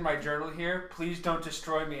wrote in my journal here, please don't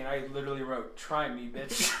destroy me, and I literally wrote, try me,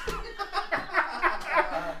 bitch.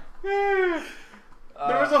 There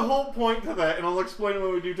was a whole point to that, and I'll explain it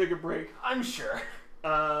when we do take a break. I'm sure.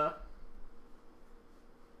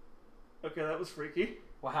 Okay, that was freaky.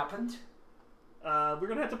 What happened? We're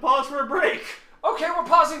gonna have to pause for a break. Okay, we're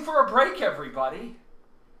pausing for a break, everybody.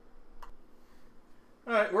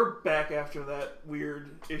 Alright, we're back after that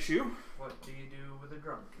weird issue. What do you do with a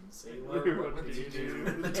drunken sailor? What do you do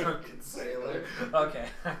with a drunken sailor? Okay,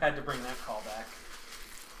 I had to bring that call back.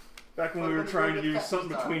 Back when we were trying to do something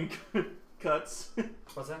between cuts.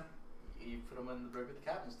 What's that? You put him in the brig with the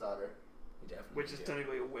captain's daughter. You definitely Which is do.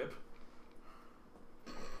 technically a whip.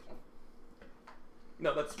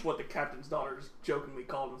 No, that's what the captain's daughter is jokingly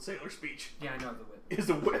called in sailor speech. Yeah, I know the whip. Is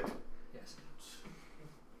a whip. Yes.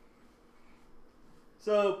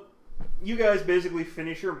 So, you guys basically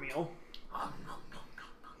finish your meal.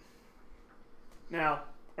 Now,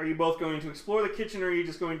 are you both going to explore the kitchen, or are you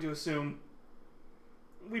just going to assume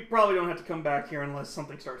we probably don't have to come back here unless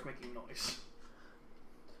something starts making noise?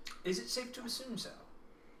 Is it safe to assume so?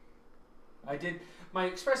 My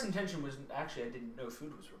express intention was, actually I didn't know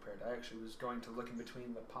food was prepared. I actually was going to look in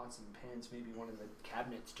between the pots and pans, maybe one of the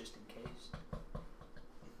cabinets just in case.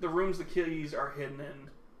 The rooms the keys are hidden in,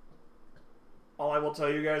 all I will tell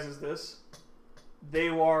you guys is this. They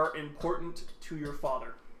are important to your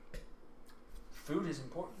father. Food is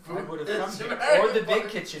important. Food Dad would have is come here. very Or the big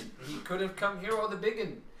important. kitchen. He could have come here or the big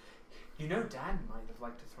one. You know, Dad might have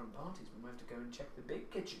liked to throw parties. We might have to go and check the big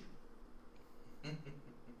kitchen.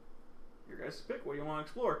 Your guys' pick. What do you want to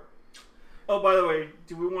explore? Oh, by the way,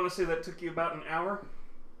 do we want to say that took you about an hour?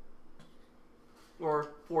 Or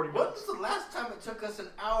 40 When minutes? was the last time it took us an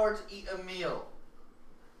hour to eat a meal?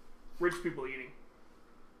 Rich people eating.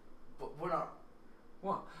 But we're not.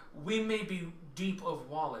 Well, we may be deep of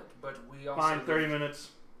wallet, but we also... Fine, 30 minutes.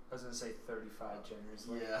 I was going to say 35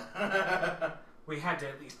 generously. Yeah. We had to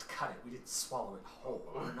at least cut it. We didn't swallow it whole.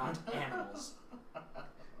 We're not animals.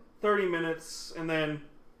 30 minutes, and then...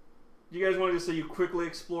 Do you guys want to just say you quickly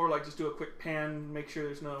explore, like just do a quick pan, make sure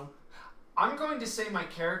there's no... I'm going to say my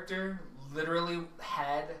character literally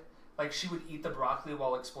had... Like, she would eat the broccoli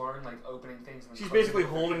while exploring, like, opening things. And She's closing basically the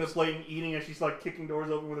holding the fridges. plate and eating as she's like kicking doors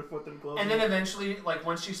open with her foot and closing. And then eventually, like,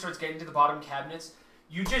 once she starts getting to the bottom cabinets,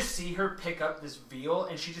 you just see her pick up this veal,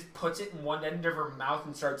 and she just puts it in one end of her mouth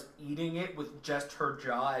and starts eating it with just her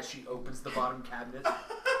jaw as she opens the bottom cabinets.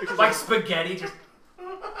 It's just Like spaghetti, just...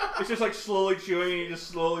 it's just like slowly chewing, and you just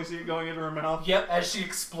slowly see it going into her mouth. Yep, as she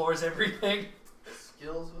explores everything.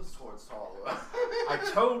 Skills of a sword swallower. I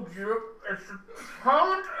told you, it's a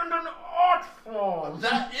talent and an art form.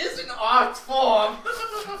 That is an art form!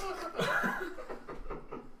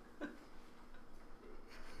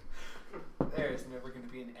 There is never going to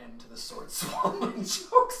be an end to the sword swallowing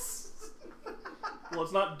jokes. Well,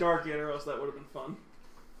 it's not dark yet, or else that would have been fun.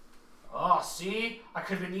 Oh, see? I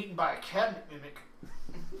could have been eaten by a cabinet mimic.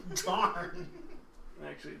 Darn.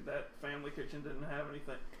 Actually, that family kitchen didn't have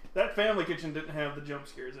anything. That family kitchen didn't have the jump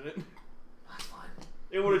scares in it. That's fine.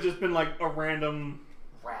 It would have just been like a random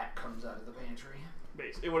Rat comes out of the pantry.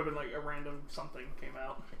 base. It would have been like a random something came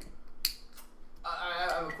out. I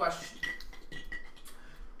have a question.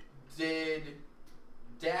 Did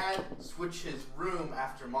Dad switch his room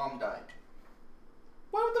after Mom died?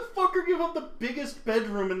 Why would the fucker give up the biggest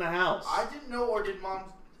bedroom in the house? I didn't know, or did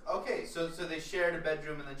Mom... Okay, so they shared a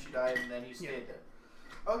bedroom and then she died and then he stayed there.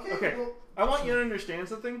 Okay, well... I want you to understand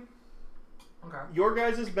something. Okay. Your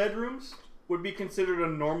guys' bedrooms would be considered a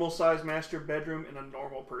normal-sized master bedroom in a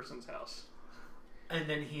normal person's house. And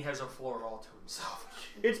then he has a floor all to himself.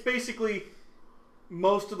 It's basically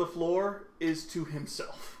most of the floor is to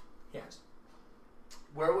himself. Yes.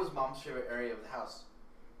 Where was Mom's favorite area of the house?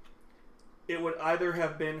 It would either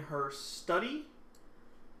have been her study,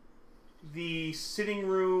 the sitting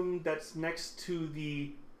room that's next to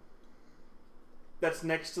the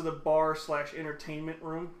bar / entertainment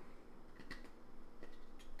room,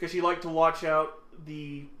 because she liked to watch out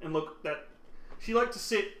she liked to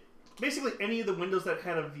sit. Basically, any of the windows that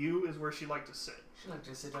had a view is where she liked to sit. She liked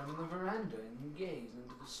to sit on the veranda and gaze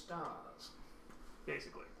into the stars.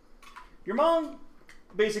 Basically, your mom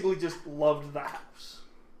basically just loved the house.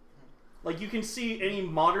 Like, you can see any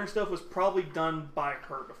modern stuff was probably done by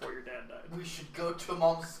her before your dad died. We should go to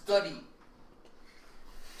Mom's study.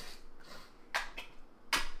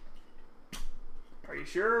 Are you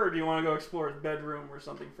sure, or do you want to go explore his bedroom or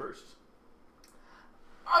something first?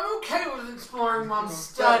 I'm okay with exploring Mom's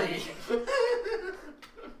study.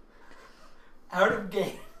 Out of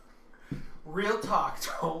game. Real talk.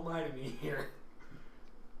 Don't lie to me here.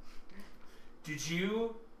 Did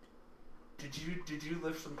you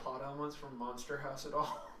lift some plot elements from Monster House at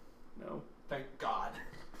all? No. Thank God.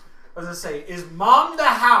 I was gonna say, is Mom the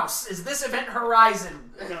house? Is this Event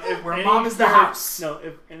Horizon? No, if Where any Mom is the house? No,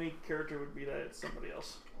 if any character would be that, it's somebody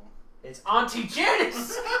else. It's Auntie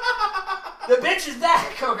Janice! The bitch is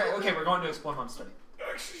back! Okay, we're going to explore Mom's study.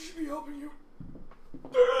 Actually, should be helping you.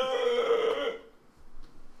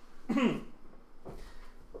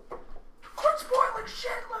 Quit spoiling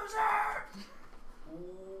shit, loser!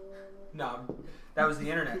 No, that was the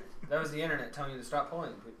internet. That was the internet telling you to stop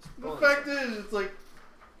pulling. The fact is, it's like,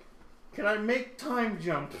 can I make time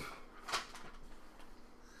jump?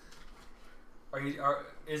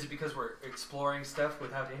 Is it because we're exploring stuff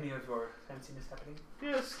without any of your fanciness happening?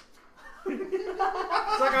 Yes.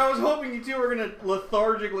 It's like I was hoping you two were gonna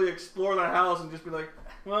lethargically explore the house and just be like,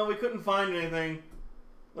 well, we couldn't find anything.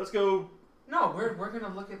 Let's go. No, we're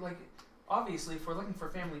gonna look at, like, obviously if we're looking for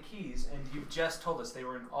family keys, and you've just told us they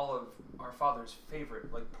were in all of our father's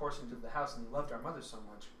favorite, like, portions of the house, and he loved our mother so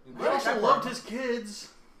much. He also loved his kids.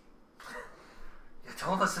 You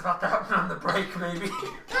told us about that one on the break, maybe.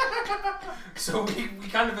 So we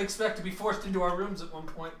kind of expect to be forced into our rooms at one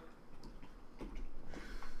point.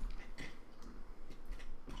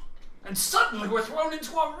 And suddenly we're thrown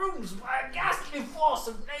into our rooms by a ghastly force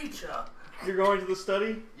of nature. You're going to the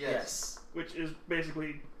study, Yes. which is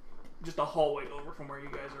basically just a hallway over from where you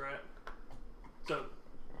guys are at. So,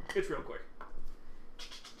 it's real quick.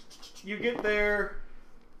 You get there.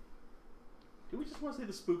 Do we just want to see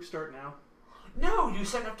the spooks start now? No, you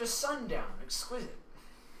set up to sundown. Exquisite.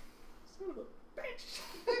 Son of a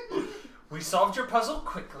bitch. We solved your puzzle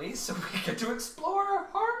quickly, so we get to explore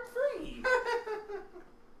harm-free.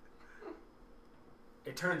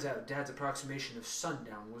 It turns out Dad's approximation of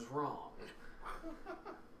sundown was wrong.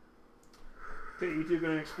 Okay, you two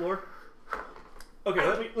gonna explore?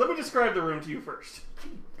 Okay, let me describe the room to you first.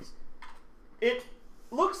 It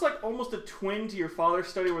looks like almost a twin to your father's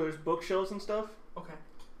study where there's bookshelves and stuff. Okay.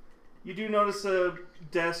 You do notice a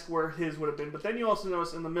desk where his would have been, but then you also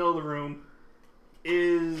notice in the middle of the room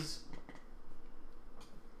is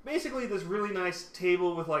basically this really nice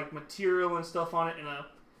table with like material and stuff on it and a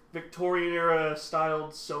Victorian era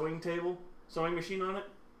styled sewing machine on it.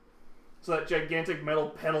 So that gigantic metal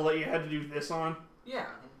pedal that you had to do this on. Yeah.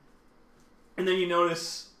 And then you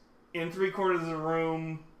notice in 3 corners of the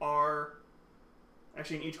room are...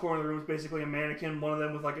 Actually, in each corner of the room is basically a mannequin. One of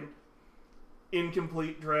them with like an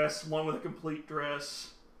incomplete dress, one with a complete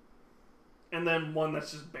dress, and then one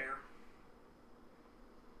that's just bare.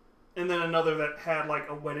 And then another that had like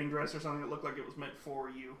a wedding dress or something that looked like it was meant for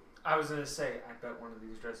you. I was gonna say, I bet one of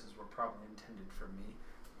these dresses were probably intended for me.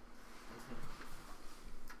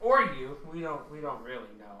 Or you. We don't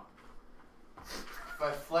really know. If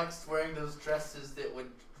I flexed wearing those dresses, it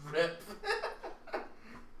would rip.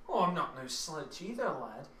 Oh, I'm not no slouch either,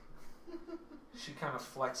 lad. She kind of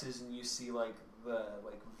flexes, and you see like the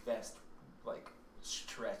vest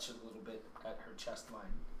stretch a little bit at her chest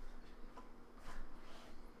line.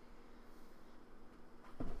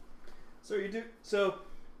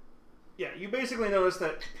 yeah, you basically notice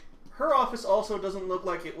that her office also doesn't look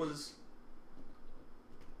like it was...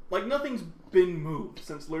 Like, nothing's been moved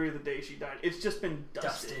since literally the day she died. It's just been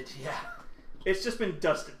dusted. yeah. It's just been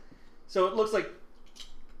dusted. So it looks like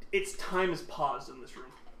its time has paused in this room.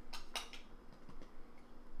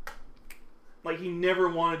 Like he never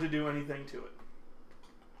wanted to do anything to it.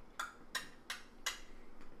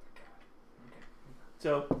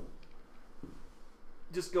 So,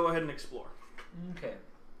 just go ahead and explore. Okay.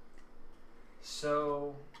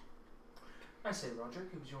 So, I say, Roger,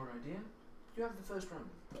 it was your idea. You have the first room,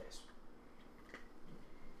 please.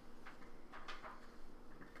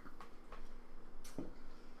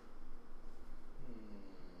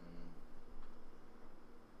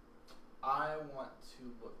 I want to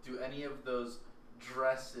look. Do any of those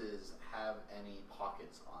dresses have any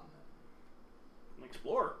pockets on them?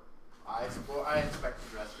 Explore. I inspect the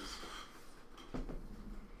dresses.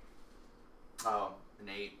 Oh, an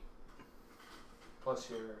 8. Plus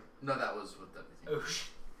your... No, that was with everything.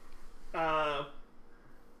 Oh,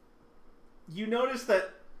 You notice that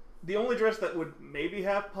the only dress that would maybe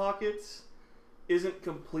have pockets isn't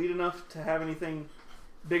complete enough to have anything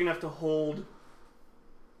big enough to hold.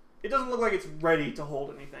 It doesn't look like it's ready to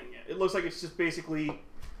hold anything yet. It looks like it's just basically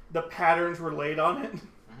the patterns were laid on it.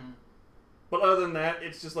 Mm-hmm. But other than that,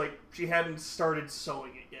 it's just like she hadn't started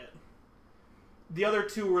sewing it yet. The other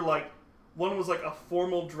two were like, one was like a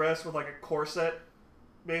formal dress with like a corset,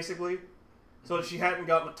 basically. So that she hadn't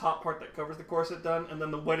gotten the top part that covers the corset done, and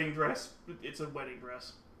then the wedding dress, it's a wedding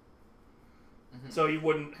dress. Mm-hmm. So you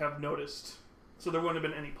wouldn't have noticed. So there wouldn't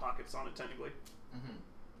have been any pockets on it, technically. Mm-hmm.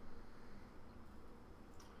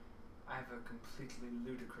 I have a completely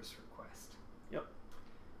ludicrous request. Yep.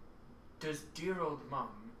 Does dear old mum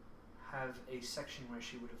have a section where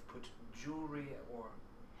she would have put jewelry or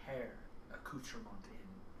hair accoutrement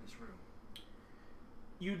in this room?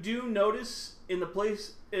 You do notice in the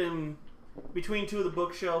place in between two of the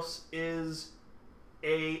bookshelves is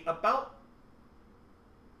a about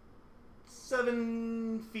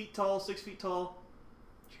 7 feet tall, 6 feet tall.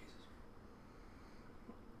 Jesus.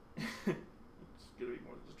 It's gonna be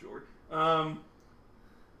more than just jewelry.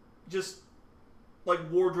 Just like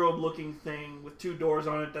wardrobe looking thing with 2 doors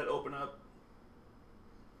on it that open up.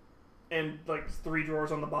 And like 3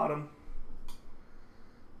 drawers on the bottom.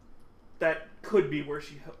 That could be where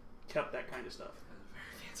she kept that kind of stuff. That's a very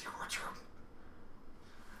fancy wardrobe.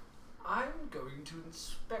 I'm going to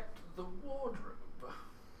inspect the wardrobe.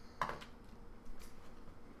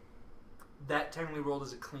 That technically rolled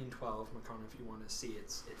as a clean 12, Macron, if you want to see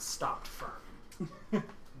it's stopped firm.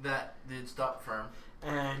 That did stop firm.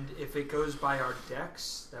 And if it goes by our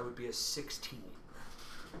dex, that would be a 16.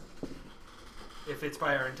 If it's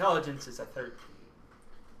by our intelligence, it's a 13.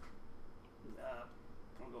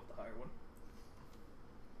 I'll go with the higher one.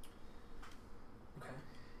 Okay.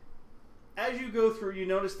 As you go through, you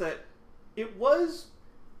notice that it was...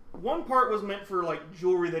 One part was meant for like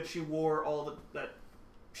jewelry that she wore that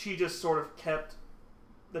she just sort of kept,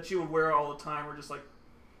 that she would wear all the time, or just like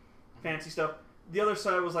fancy stuff. The other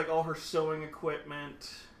side was like all her sewing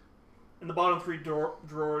equipment, and the bottom 3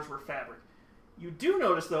 drawers were fabric. You do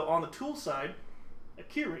notice though on the tool side a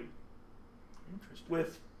keyring Interesting.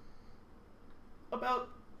 with about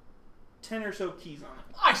 10 or so keys on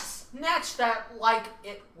it. I snatched that like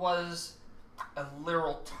it was a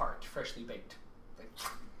literal tart, freshly baked. Like,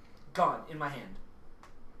 gone in my hand.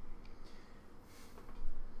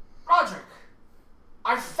 Roderick,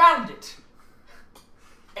 I found it.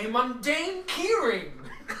 A mundane keyring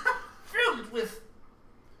filled with...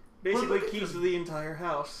 Basically Well, look at keys to them. the entire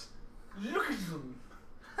house. Look at them.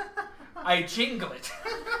 I jingle it.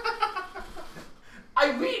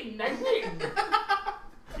 I win.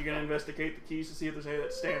 You gonna investigate the keys to see if there's any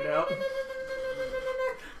that stand out?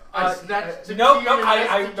 I snatched the no, key no, and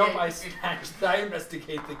I investigate. snatched. I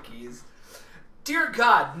investigate the keys. Dear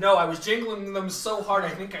God, no! I was jingling them so hard, I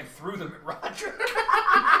think I threw them at Roger.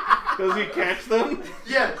 Does he catch them?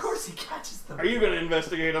 Yes. Of course, he catches them. Are you gonna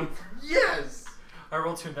investigate them? Yes. I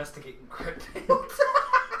rolled to investigate and crit.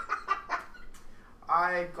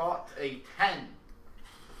 I got a 10.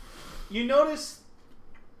 You notice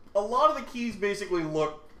a lot of the keys basically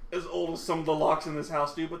look as old as some of the locks in this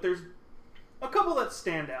house do, but there's a couple that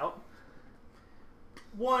stand out.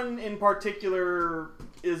 One in particular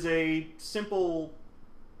is a simple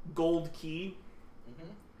gold key,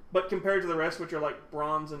 Mm-hmm. but compared to the rest, which are like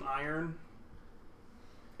bronze and iron,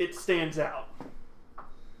 it stands out.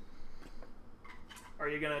 Are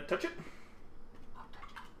you gonna touch it?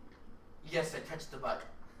 Yes, I touched the button.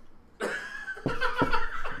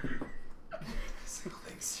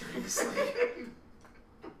 Like, seriously?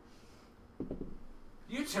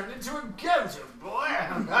 You turned into a goat, boy!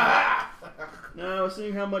 Now,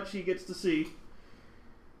 seeing how much he gets to see.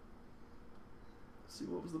 Let's see,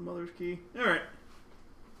 what was the mother's key? Alright.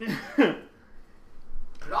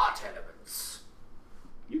 Plot elements.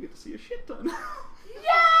 You get to see a shit ton. Yay!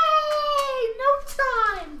 No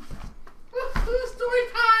time! Woohoo, story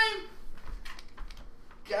time!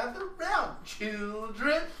 Gather round,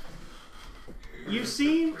 children. You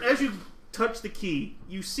seem, as you touch the key,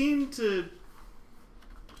 you seem to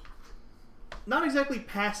not exactly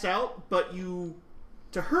pass out, but you,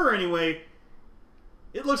 to her anyway,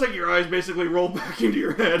 it looks like your eyes basically roll back into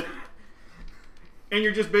your head. And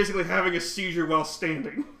you're just basically having a seizure while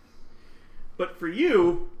standing. But for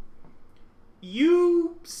you,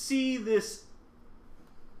 you see this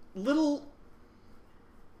little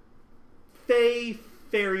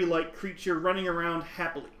fairy-like creature running around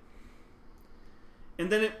happily.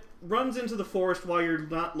 And then it runs into the forest while you're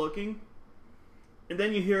not looking. And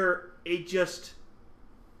then you hear a just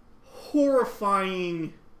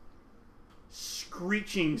horrifying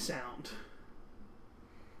screeching sound.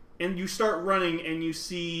 And you start running and you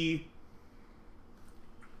see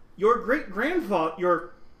your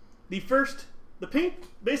great-grandfather,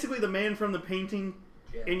 basically the man from the painting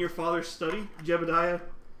in your father's study, Jebediah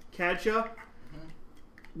Cadshaw,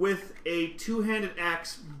 with a two-handed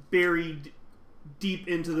axe buried deep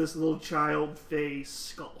into this little child Fae's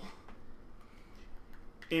skull.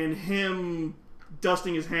 And him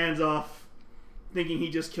dusting his hands off, thinking he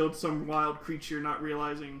just killed some wild creature, not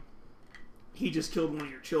realizing he just killed one of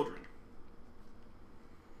your children.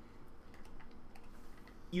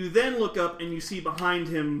 You then look up and you see behind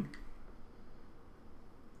him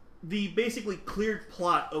the basically cleared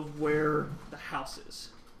plot of where the house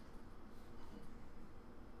is.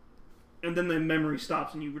 And then the memory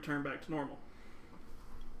stops and you return back to normal.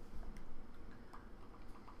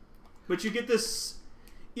 But you get this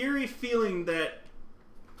eerie feeling that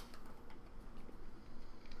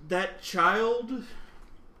that child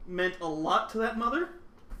meant a lot to that mother,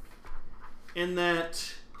 and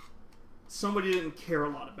that somebody didn't care a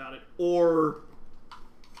lot about it, or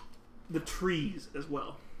the trees as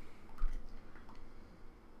well.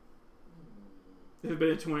 If it had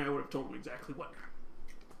been a 20, I would have told him exactly what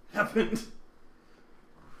happened.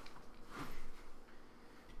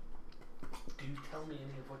 Do you tell me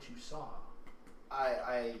any of what you saw?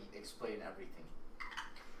 I explain everything.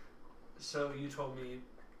 So you told me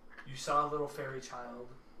you saw a little fairy child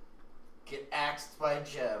Get axed by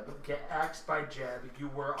Jeb. get axed by Jeb. You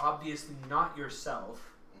were obviously not yourself.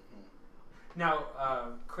 Mm-hmm. Now,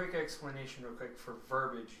 quick explanation real quick for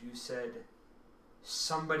verbiage. You said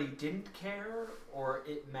somebody didn't care or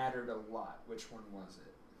it mattered a lot. Which one was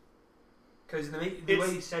it? Because the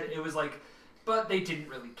way you said it, it was like, but they didn't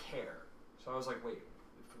really care. So I was like, wait,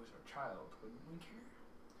 if it was our child, wouldn't we care?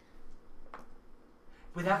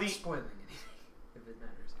 Without spoiling anything, if it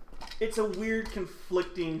matters. It's a weird,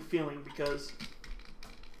 conflicting feeling, because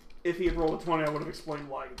if he had rolled a 20, I would have explained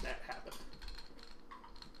why that happened.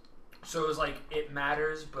 So it was like, it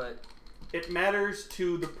matters, but... It matters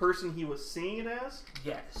to the person he was seeing it as.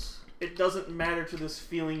 Yes. It doesn't matter to this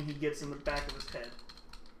feeling he gets in the back of his head.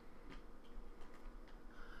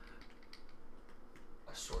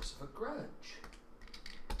 A source of a grudge.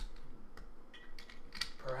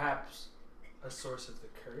 Perhaps a source of the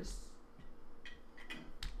curse.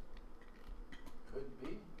 Could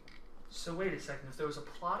be. So wait a second, if there was a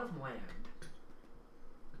plot of land...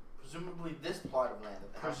 Presumably this plot of land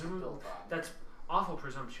that the house was built on. That's awful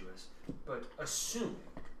presumptuous, but assume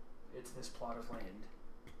it's this plot of land.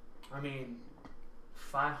 I mean,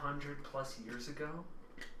 500 plus years ago?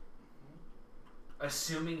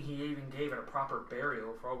 Assuming he even gave it a proper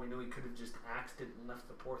burial, for all we know he could have just axed it and left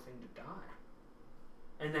the poor thing to die.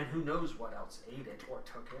 And then who knows what else ate it, or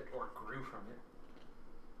took it, or grew from it.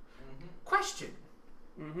 Mm-hmm. Question.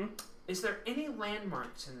 Mm-hmm. Is there any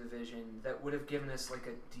landmarks in the vision that would have given us like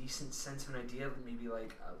a decent sense of an idea of maybe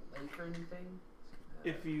like a lake or anything?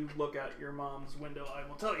 If you look out your mom's window, I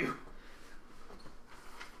will tell you.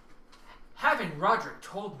 Having Roderick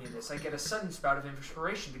told me this, I get a sudden spout of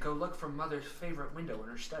inspiration to go look for Mother's favorite window in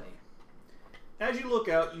her study. As you look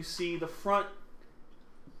out, you see the front,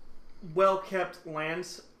 well-kept land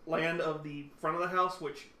of the front of the house,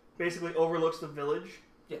 which basically overlooks the village.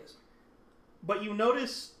 Yes. But you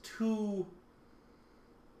notice to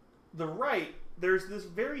the right, there's this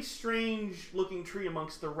very strange-looking tree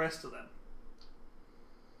amongst the rest of them.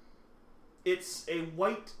 It's a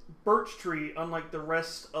white birch tree, unlike the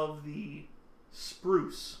rest of the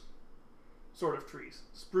spruce sort of trees.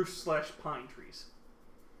 Spruce/pine trees.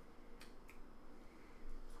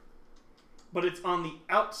 But it's on the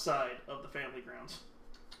outside of the family grounds.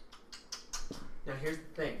 Now here's the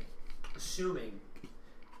thing. Assuming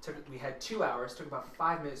we had 2 hours, took about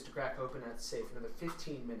 5 minutes to crack open that safe, another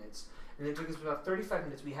 15 minutes, and then it took us about 35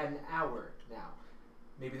 minutes. We had an hour now.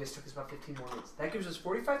 Maybe this took us about 15 more minutes. That gives us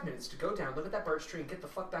 45 minutes to go down, look at that birch tree, and get the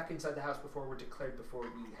fuck back inside the house before we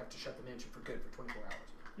have to shut the mansion for good for 24 hours.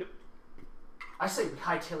 Yep. I say we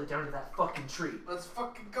hightail it down to that fucking tree. Let's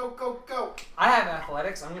fucking go. I have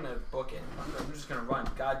athletics. I'm gonna book it. I'm just gonna run.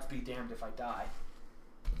 God be damned if I die.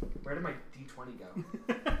 Where did my D20 go?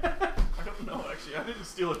 I don't know, actually. I didn't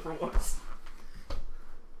steal it for once.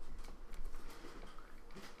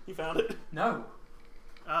 You found it? No.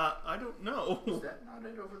 I don't know. Is that not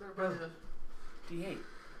it over there by the... D8.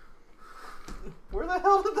 Where the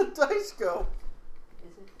hell did the dice go?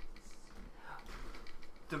 Is it?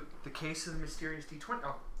 The case of the mysterious D20.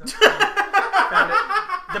 Oh, no. Found it.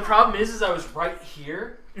 The problem is I was right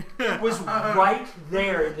here. It was right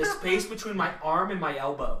there in the space between my arm and my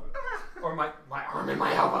elbow. Or my arm and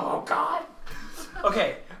my elbow. Oh God.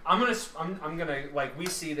 Okay, I'm gonna like, we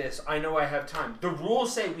see this. I know I have time. The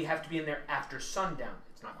rules say we have to be in there after sundown.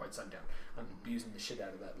 It's not quite sundown. I'm abusing the shit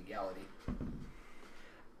out of that legality.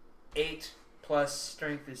 8 plus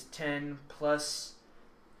strength is 10 plus.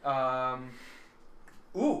 Ooh,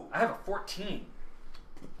 I have a 14.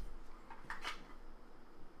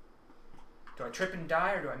 Do I trip and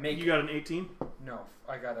die or do I make You it? got an 18? No,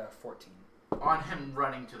 I got a 14. On him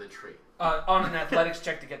running to the tree. On an athletics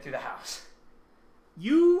check to get through the house.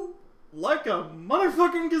 You like a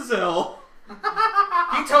motherfucking gazelle.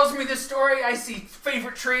 He tells me this story. I see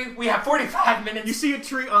favorite tree. We have 45 minutes. You see a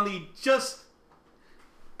tree on the just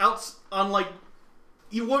outs on like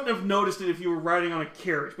you wouldn't have noticed it if you were riding on a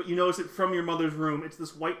carriage, but you notice it from your mother's room. It's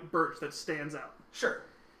this white birch that stands out. Sure.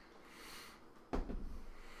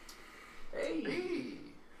 Hey. Hey.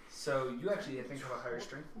 So you actually think of a higher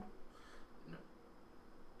strength? No.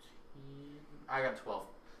 I got 12.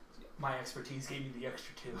 My expertise gave me the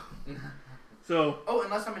extra 2. So Oh,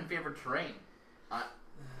 unless I'm in favorite terrain.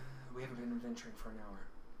 We haven't been adventuring for an hour.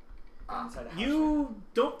 Inside a house right now. you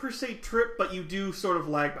don't per se trip, but you do sort of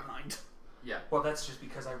lag behind. Yeah. Well, that's just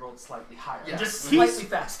because I rolled slightly higher. Yeah. Just He's- slightly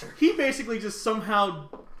faster. He basically just somehow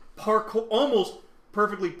almost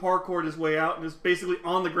perfectly parkoured his way out and is basically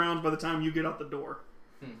on the ground by the time you get out the door.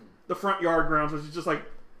 The front yard grounds, which is just like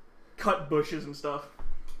cut bushes and stuff.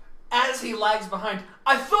 As he lags behind,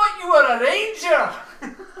 I thought you were a ranger!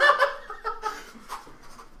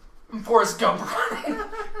 And Forrest Gump running.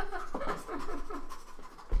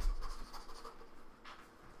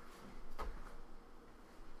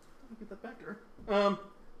 Get that back to her.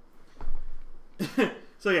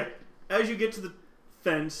 So yeah, as you get to the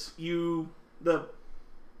fence, the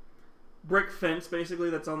brick fence basically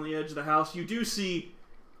that's on the edge of the house, you do see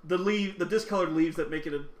the discolored leaves that make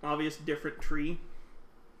it an obvious different tree.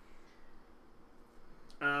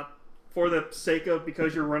 For the sake of,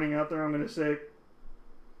 because you're running out there, I'm going to say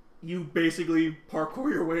you basically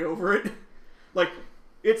parkour your way over it. Like,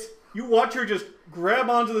 you watch her just grab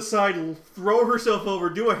onto the side, throw herself over,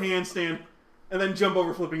 do a handstand, and then jump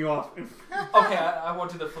over, flipping you off. Okay, I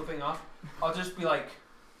won't do the flipping off. I'll just do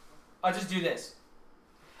this.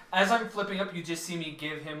 As I'm flipping up, you just see me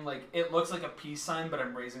give him, like, it looks like a peace sign, but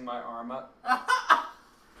I'm raising my arm up.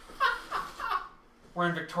 We're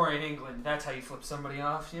in Victorian England. That's how you flip somebody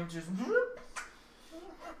off. You know, just whoop.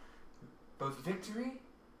 Both victory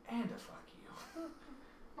and a fuck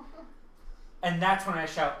you. And that's when I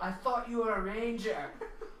shout, I thought you were a ranger.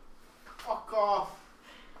 Fuck off.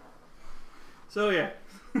 So yeah.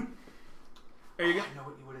 Are you I know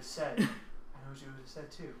what you would have said. I know what you would have said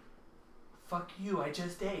too. Fuck you, I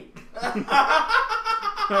just ate.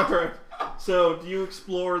 Alright. So do you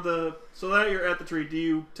explore so that you're at the tree, do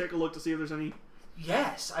you take a look to see if there's any...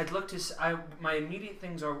 Yes, I'd look to. My immediate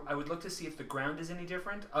things are I would look to see if the ground is any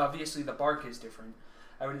different. Obviously, the bark is different.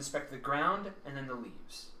 I would inspect the ground and then the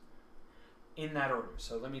leaves, in that order.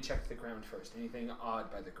 So let me check the ground first. Anything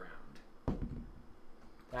odd by the ground?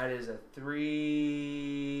 That is a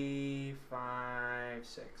 3, 5,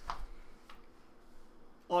 6.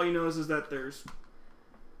 All you notice is that there's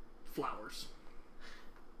flowers.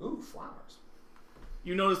 Ooh, flowers.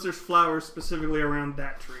 You notice there's flowers specifically around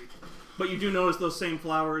that tree. But you do notice those same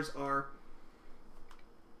flowers are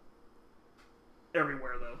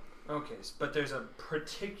everywhere, though. Okay, but there's a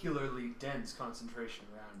particularly dense concentration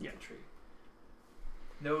around the tree.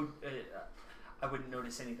 No, I wouldn't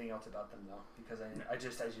notice anything else about them though, because I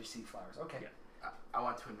just as you see flowers. Okay. Yeah. I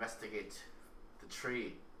want to investigate the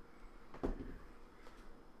tree.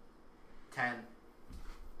 10.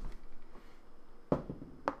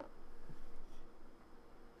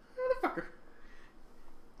 Motherfucker.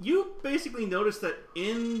 You basically notice that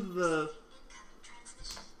in the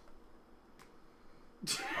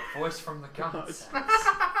Voice from the gods.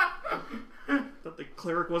 Thought the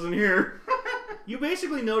cleric wasn't here. You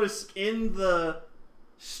basically notice in the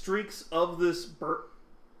streaks of this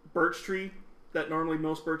birch tree that normally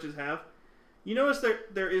most birches have, you notice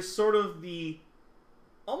that there is sort of the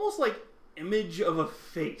almost like image of a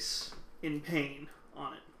face in pain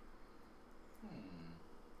on it.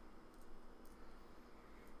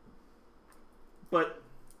 But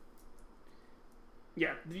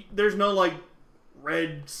yeah, there's no like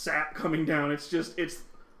red sap coming down. It's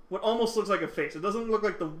what almost looks like a face. It doesn't look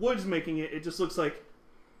like the wood's making it. It just looks like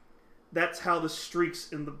that's how the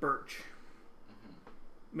streaks in the birch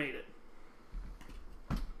made it.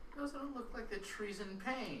 Doesn't look like the tree's in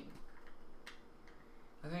pain.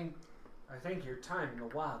 I think your time in the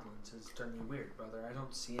Wildlands has done you weird, brother. I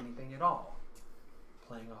don't see anything at all.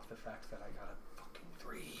 Playing off the fact that I got a fucking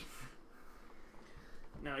 3.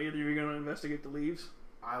 Now, either you're going to investigate the leaves.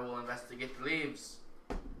 I will investigate the leaves.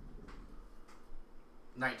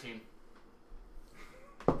 19.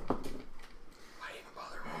 Why even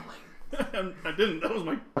bother rolling? I didn't.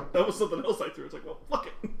 That was something else I threw. It's like, well, fuck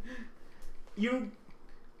it.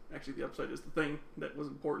 Actually, the upside is the thing that was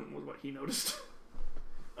important was what he noticed.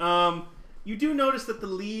 You do notice that the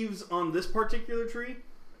leaves on this particular tree,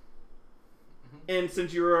 and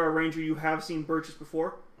since you're a ranger, you have seen birches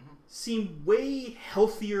before, seem way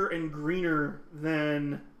healthier and greener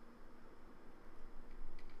than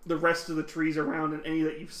the rest of the trees around and any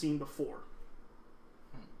that you've seen before.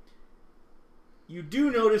 You do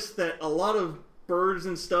notice that a lot of birds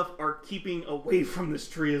and stuff are keeping away from this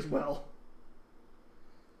tree as well.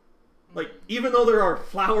 Like, even though there are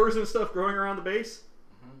flowers and stuff growing around the base,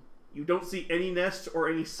 you don't see any nests or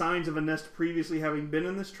any signs of a nest previously having been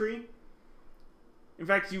in this tree. In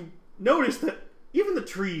fact, you notice that even the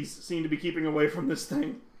trees seem to be keeping away from this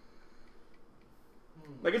thing.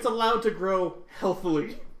 Like, it's allowed to grow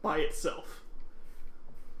healthily by itself.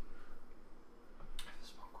 I have a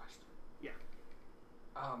small question. Yeah.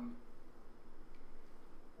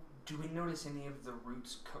 Do we notice any of the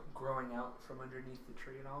roots growing out from underneath the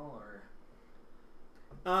tree at all, or?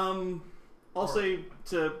 I'll say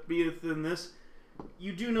to be within this,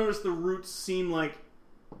 you do notice the roots seem like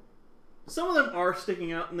some of them are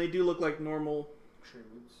sticking out, and they do look like normal Tree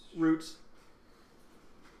roots.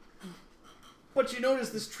 But you notice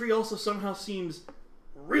this tree also somehow seems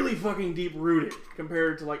really fucking deep rooted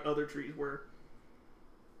compared to like other trees where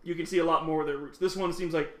you can see a lot more of their roots. This one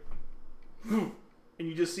seems like, and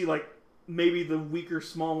you just see like maybe the weaker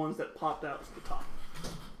small ones that popped out at the top.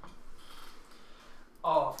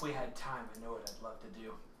 Oh, if we had time, I know what I'd love to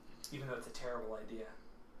do. Even though it's a terrible idea.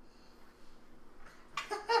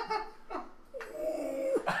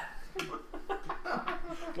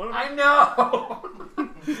 I know!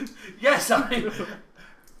 Yes, I'm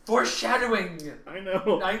foreshadowing! I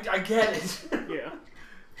know. I get it. Yeah.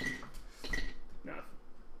 No.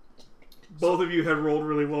 Both of you had rolled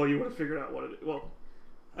really well. You would have figured out what it is. Well,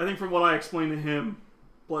 I think from what I explained to him,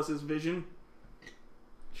 plus his vision,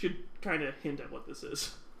 should kind of hint at what this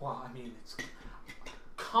is. Well, I mean, it's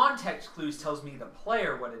context clues tells me the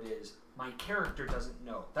player what it is. My character doesn't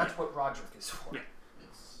know. That's what Roderick is for. Yeah.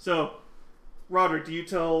 So, Roderick, do you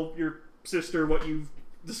tell your sister what you've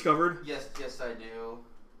discovered? Yes, I do.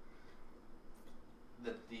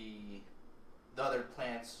 That the other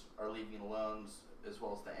plants are leaving alone, as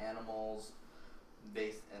well as the animals.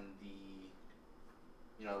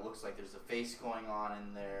 It looks like there's a face going on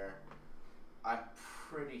in there. I'm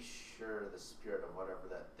pretty sure the spirit of whatever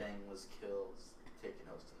that thing was killed is taking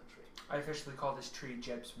host in the tree. I officially call this tree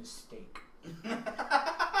Jeb's mistake.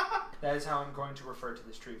 That is how I'm going to refer to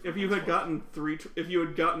this tree. If you had gotten three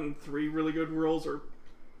really good rolls, or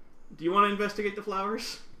do you want to investigate the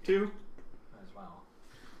flowers too? As well.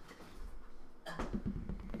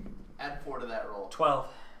 Add 4 to that roll. 12.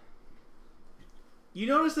 You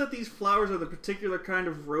notice that these flowers are the particular kind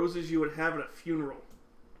of roses you would have at a funeral.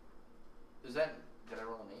 Did I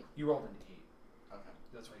roll an 8? You rolled an 8. Okay.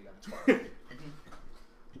 That's why you got a 12.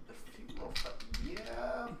 The funeral.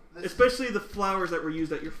 Yeah. Especially the flowers that were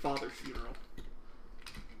used at your father's funeral.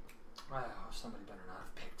 Wow, somebody better not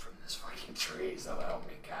have picked from this fucking tree, so help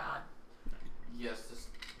me God. Yes, this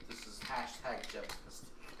is hashtag Jeb's mistake.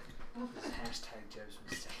 This is hashtag Jeb's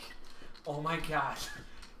mistake. Oh my God.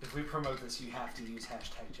 If we promote this, you have to use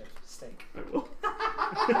hashtag Jeb's mistake. I will.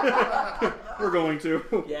 We're going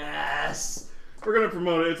to. Yes! We're going to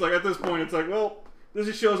promote it. It's like, at this point, it's like, well, this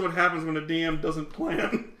just shows what happens when a DM doesn't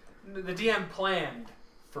plan. The DM planned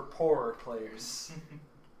for poorer players.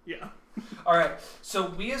 Yeah. Alright, so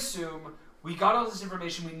we assume we got all this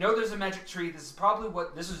information. We know there's a magic tree. This is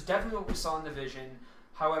definitely what we saw in the vision.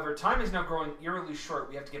 However, time is now growing eerily short.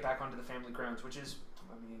 We have to get back onto the family grounds, which is,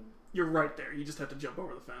 I mean... You're right there. You just have to jump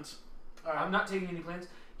over the fence. I'm not taking any plans.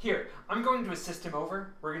 Here, I'm going to assist him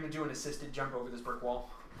over. We're going to do an assisted jump over this brick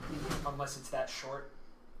wall. Unless it's that short.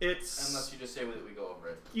 Unless you just say that we go over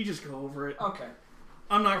it. You just go over it. Okay.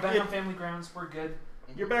 I'm not... We're back on family grounds. We're good.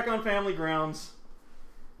 You're back on family grounds.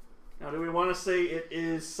 Now, do we want to say it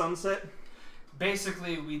is sunset?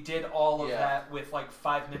 Basically, we did all of that with like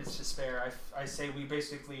 5 minutes to spare. I say we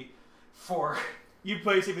basically, for You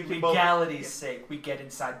basically can legality's sake, we get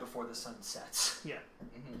inside before the sun sets. Yeah.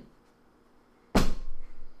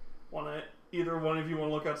 Either one of you want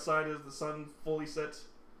to look outside as the sun fully sets?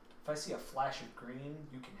 If I see a flash of green,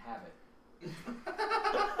 you can have it.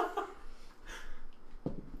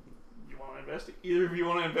 You want to investigate? Either of you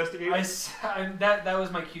want to investigate? That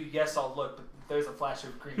was my cue. Yes, I'll look. But if there's a flash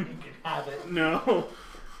of green, you can have it. No.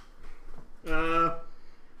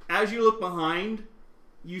 As you look behind,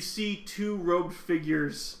 you see two robed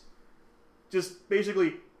figures just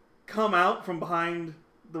basically come out from behind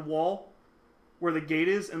the wall where the gate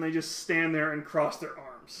is, and they just stand there and cross their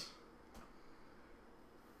arms.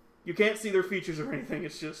 You can't see their features or anything,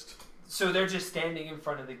 it's just... So they're just standing in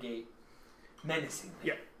front of the gate, menacingly.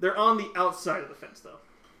 Yeah, they're on the outside of the fence, though.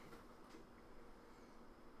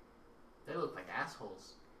 They look like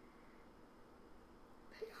assholes.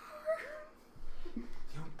 They are. You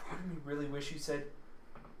know, part of me really wish you said,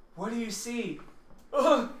 "What do you see?"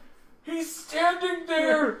 Ugh, he's standing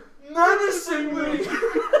there, menacingly!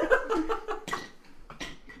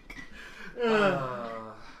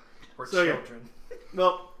 We're children. Yeah.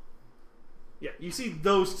 Well, yeah, you see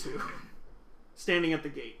those two standing at the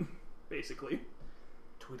gate, basically.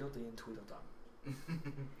 Tweedledee and Tweedledum.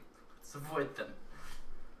 Let's avoid them.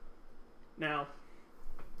 Now,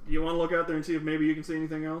 do you want to look out there and see if maybe you can see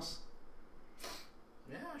anything else?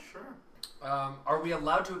 Yeah, sure. Are we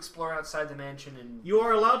allowed to explore outside the mansion? And You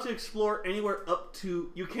are allowed to explore anywhere up to...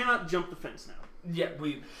 You cannot jump the fence now. yeah,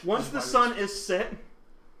 Once the sun is set...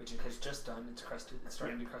 Which it has just done. It's crested. It's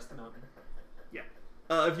starting to crest the mountain. Yeah.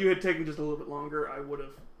 If you had taken just a little bit longer, I would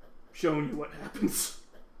have shown you what happens.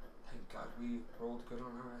 Thank God we rolled good on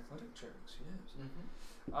our athletic checks. Yes.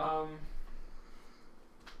 Mm-hmm.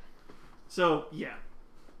 So, yeah.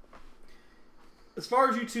 As far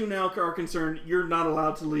as you two now are concerned, you're not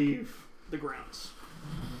allowed to leave the grounds.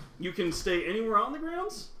 You can stay anywhere on the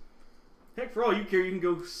grounds. Heck, for all you care, you can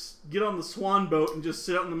go get on the swan boat and just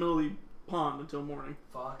sit out in the middle of the pond until morning.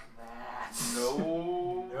 Fuck that.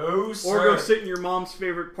 No. No, sir. Or go sit in your mom's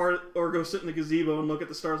favorite part, or go sit in the gazebo and look at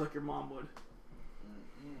the stars like your mom would.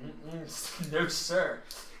 No, sir.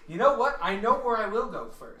 You know what? I know where I will go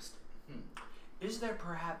first. Is there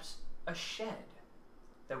perhaps a shed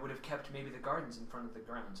that would have kept maybe the gardens in front of the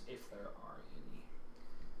grounds, if there are any?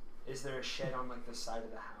 Is there a shed on like the side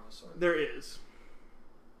of the house? Or There is.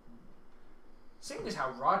 Seeing as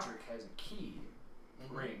how Roderick has a key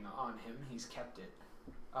ring on him, he's kept it.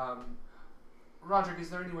 Roderick, is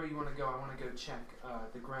there anywhere you want to go? I want to go check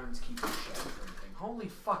the groundskeeper's shed or anything. Holy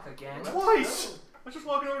fuck again! Twice! I was just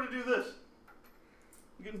walking over to do this.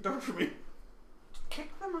 You're getting dark for me.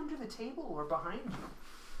 Kick them under the table or behind you.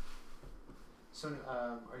 So,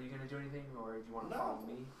 are you going to do anything, or do you want to follow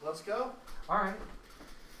me? Let's go. Alright.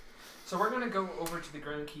 So we're going to go over to the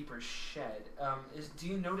groundkeeper's shed. Do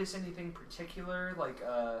you notice anything particular? Like,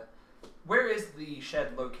 where is the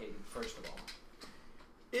shed located, first of all?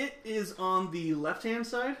 It is on the left-hand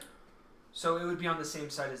side. So it would be on the same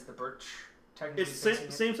side as the birch, technically.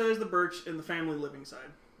 It's same side as the birch and the family living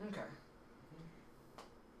side. Okay.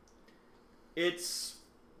 It's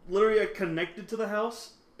literally connected to the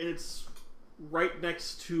house, and it's right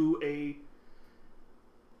next to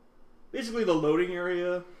basically the loading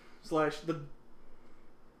area / the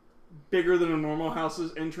bigger than a normal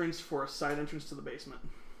house's entrance for a side entrance to the basement.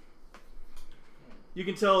 You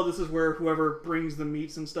can tell this is where whoever brings the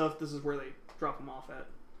meats and stuff, this is where they drop them off at.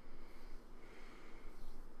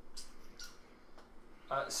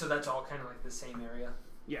 So that's all kind of like the same area?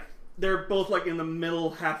 Yeah. They're both like in the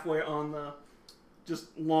middle, halfway on the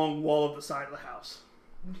just long wall of the side of the house.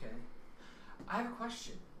 Okay. I have a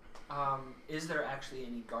question. Is there actually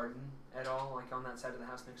any garden at all, like on that side of the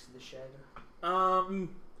house next to the shed?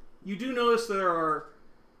 You do notice there are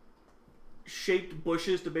shaped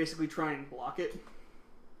bushes to basically try and block it.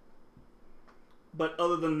 But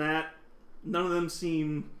other than that, none of them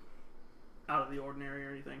seem out of the ordinary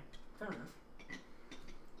or anything. Fair enough.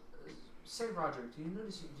 Say, Roger, do you know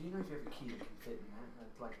if you have a key that can fit in that?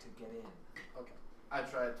 I'd like to get in. Okay. I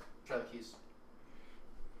try the keys.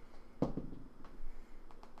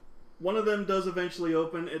 One of them does eventually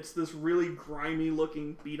open. It's this really grimy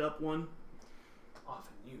looking beat up one. Often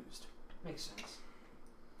unused. Makes sense.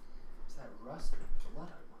 Is that rust or blood,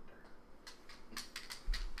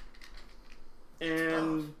 I wonder?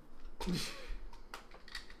 And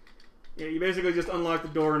yeah, you basically just unlock the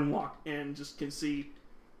door and walk, and just can see.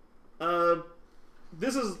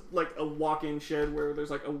 This is like a walk-in shed where there's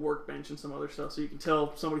like a workbench and some other stuff, so you can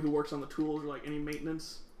tell somebody who works on the tools or like any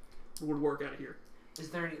maintenance would work out of here. Is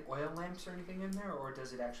there any oil lamps or anything in there, or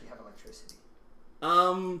does it actually have electricity?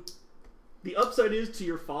 The upside is to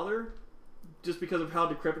your father, just because of how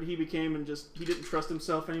decrepit he became and just he didn't trust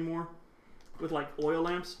himself anymore with like oil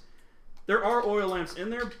lamps. There are oil lamps in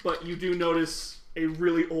there, but you do notice a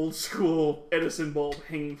really old school Edison bulb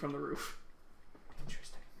hanging from the roof,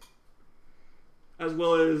 Interesting. as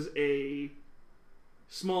well as a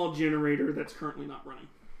small generator that's currently not running.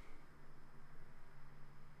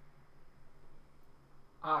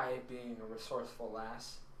 I, being a resourceful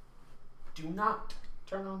lass, do not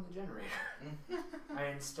turn on the generator. I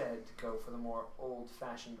instead go for the more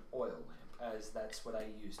old-fashioned oil lamp, as that's what I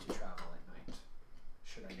use to travel at night,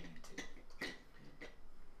 should I need to.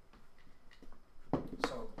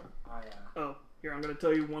 So, Oh, here, I'm going to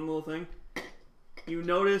tell you one little thing. You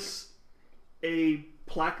notice a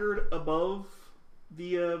placard above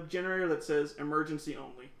the generator that says emergency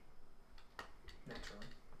only. naturally.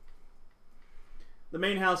 The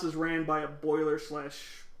main house is ran by a boiler /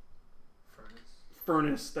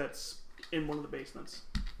 furnace that's in one of the basements.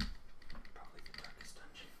 Probably the darkest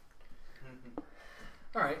dungeon.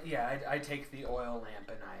 Alright, yeah, I take the oil lamp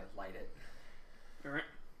and I light it. Alright.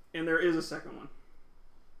 And there is a second one.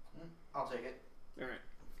 I'll take it. Alright.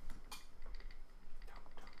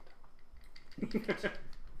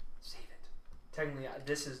 Save it. Technically,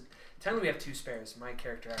 we have 2 spares. My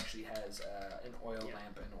character actually has an oil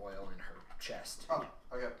lamp and oil in her chest. Oh,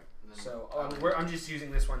 okay. So I'm just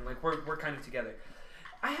using this one. Like we're kind of together.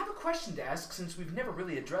 I have a question to ask since we've never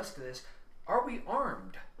really addressed this. Are we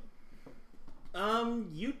armed?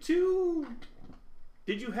 You two...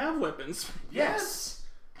 Did you have weapons? Yes.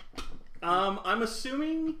 I'm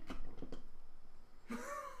assuming...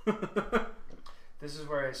 This is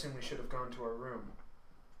where I assume we should have gone to our room.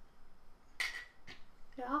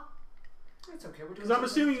 Yeah. It's okay. Because I'm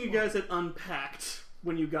assuming you guys had unpacked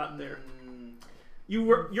when you got there.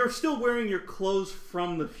 You're still wearing your clothes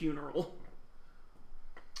from the funeral.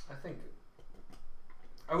 I think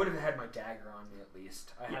I would have had my dagger on me at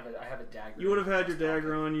least. I have a dagger. You would have had your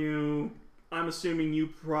dagger on you. I'm assuming you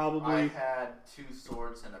probably... I had 2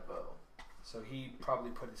 swords and a bow. So he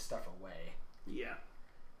probably put his stuff away. Yeah.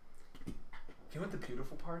 You know what the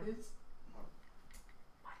beautiful part is?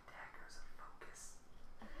 My dagger's a focus.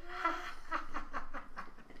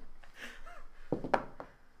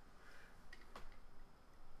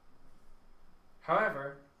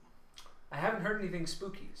 However, I haven't heard anything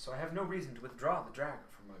spooky, so I have no reason to withdraw the dagger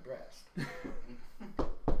from my breast.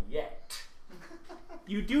 Yet.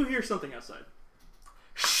 You do hear something outside.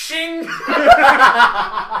 Shing!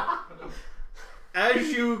 As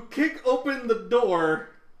you kick open the door...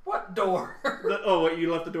 What door? Oh, wait,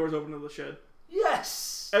 you left the doors open to the shed.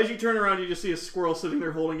 Yes! As you turn around, you just see a squirrel sitting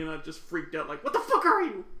there holding a nut, just freaked out, like, what the fuck are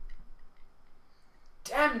you?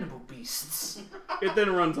 Damnable beasts. It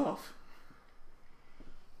then runs off.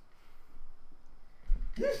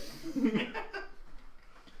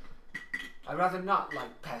 I'd rather not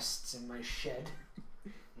like pests in my shed.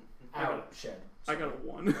 Our shed. I got a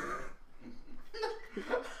 1.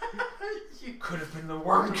 You could have been the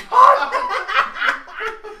worm god.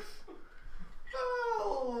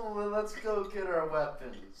 Oh, well, let's go get our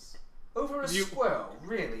weapons. Over a squirrel,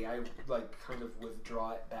 really. I like kind of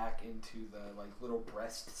withdraw it back into the like little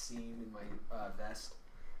breast seam in my vest.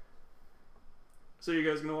 So you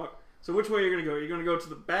guys gonna walk... So which way are you gonna go? Are you gonna go to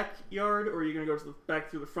the backyard, or are you gonna go to the back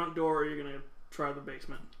through the front door, or are you gonna try the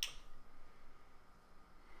basement?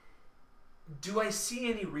 Do I see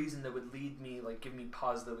any reason that would lead me, like, give me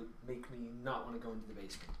pause that would make me not want to go into the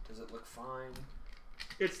basement? Does it look fine?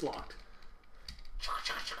 It's locked.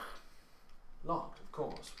 Locked, of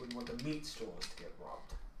course. Wouldn't want the meat stores to get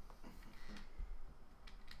robbed.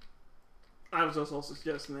 I was also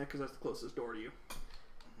suggesting that because that's the closest door to you.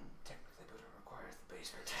 Technically, but it requires the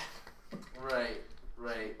basement.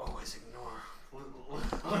 Right. Always ignore.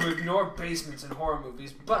 You ignore basements in horror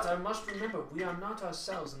movies, but I must remember we are not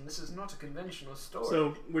ourselves, and this is not a conventional story.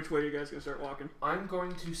 So which way are you guys gonna start walking? I'm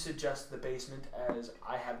going to suggest the basement, as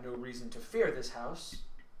I have no reason to fear this house.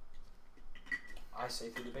 I say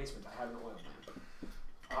through the basement. I have an oil lamp.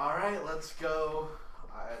 Alright, let's go.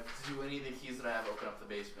 Do any of the keys that I have open up the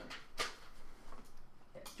basement?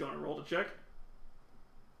 Do you want to roll to check?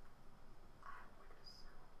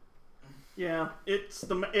 Yeah, it's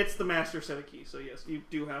the master set of keys. So yes, you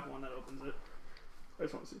do have one that opens it. I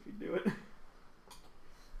just want to see if you do it.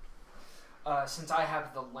 Since I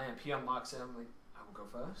have the lamp, he unlocks it. I'm like, I will go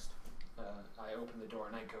first. I open the door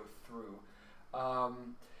and I go through.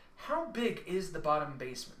 How big is the bottom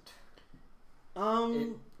basement?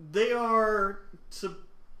 They are, to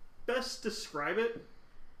best describe it,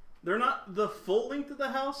 they're not the full length of the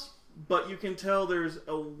house, but you can tell there's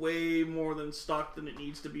a way more than stock than it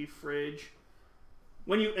needs to be fridge.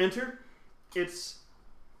 When you enter, it's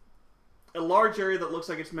a large area that looks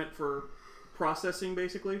like it's meant for processing,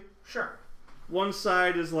 basically. Sure. One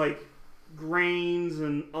side is like grains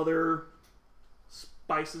and other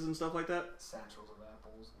spices and stuff like that. Satchels of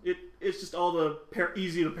apples. It's just all the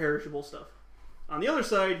easy to perishable stuff. On the other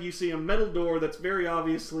side, you see a metal door that's very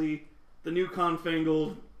obviously the new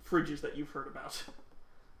confangled fridges that you've heard about.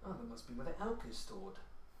 Oh, that must be where the elk is stored.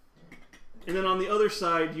 And then on the other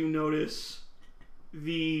side, you notice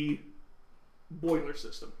the boiler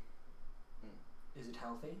system. Is it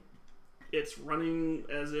healthy? It's running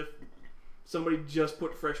as if somebody just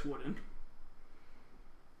put fresh wood in.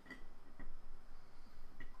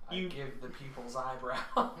 I give the people's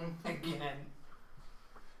eyebrow again.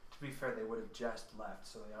 To be fair, they would have just left,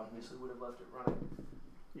 so they obviously would have left it running.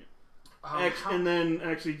 Yeah. And then,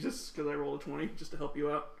 actually, just because I rolled a 20, just to help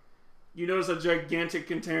you out, you notice a gigantic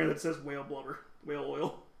container that says whale blubber, whale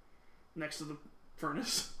oil, next to the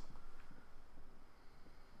furnace.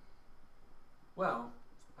 Well,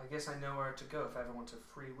 I guess I know where to go if I ever want a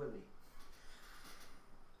free willy.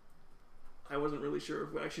 I wasn't really sure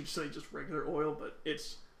if I should say just regular oil, but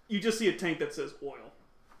you just see a tank that says oil.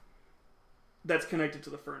 That's connected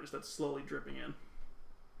to the furnace that's slowly dripping in.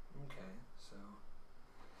 Okay, so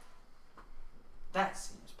that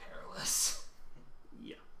seems perilous.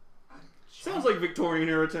 Yeah. Sounds like Victorian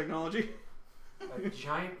era technology. A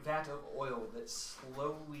giant vat of oil that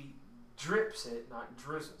slowly drips it, not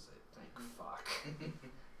drizzles it. Thank fuck.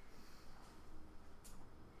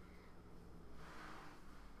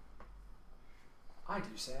 I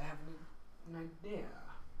do say I have an idea.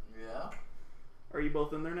 Yeah. Are you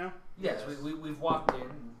both in there now? Yes, Yes. we've walked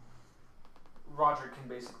in. Roger can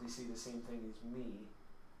basically see the same thing as me.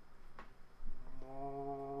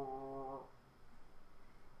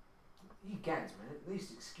 You guys, man, at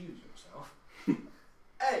least excuse yourself.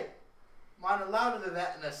 Hey, mine are louder than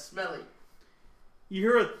that and they're smelly. You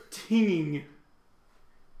hear a tinging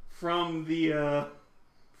from the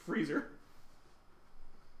freezer.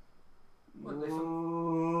 What, they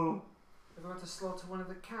forgot to slaughter one of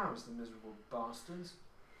the cows, the miserable bastards.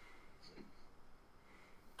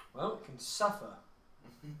 Well, it can suffer.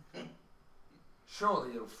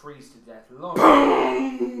 Surely it'll freeze to death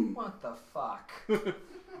long. What the fuck?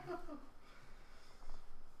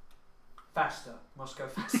 Faster. Must go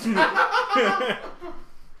faster.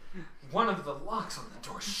 One of the locks on the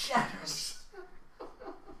door shatters.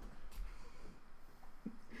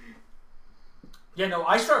 Yeah, no,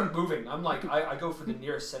 I start moving. I'm like, I go for the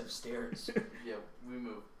nearest set of stairs. Yeah, we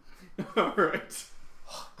move. Alright.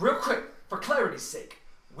 Real quick, for clarity's sake,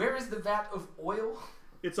 where is the vat of oil?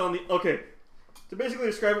 It's on the... Okay. To basically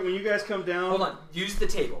describe it, when you guys come down... Hold on, use the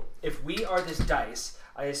table. If we are this dice,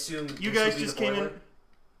 I assume You this guys would be just the came boiler. in...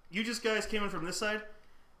 You just guys came in from this side.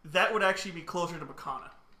 That would actually be closer to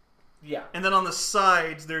Bacana. Yeah. And then on the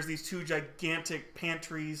sides, there's these two gigantic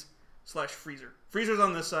pantries / freezer. Freezer's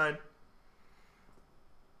on this side.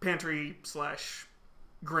 Pantry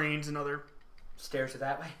 / grains and other... Stairs are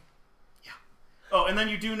that way? Oh, and then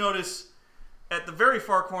you do notice at the very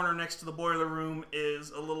far corner next to the boiler room is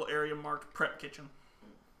a little area marked prep kitchen.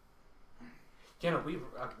 Yeah, no, we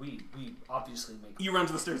obviously make... You run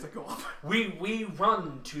to the stairs that go up. We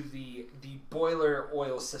run to the boiler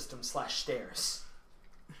oil system / stairs.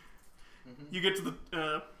 You get to the...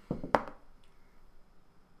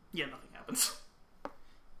 Yeah, nothing happens.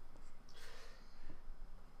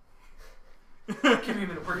 Give me a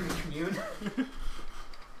minute, we're going to commune.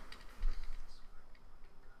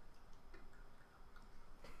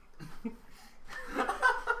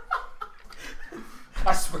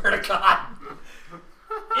 I swear to God.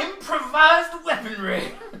 Improvised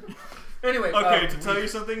weaponry. Anyway. Okay, to tell you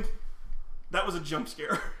something, that was a jump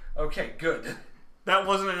scare. Okay, good. That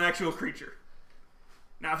wasn't an actual creature.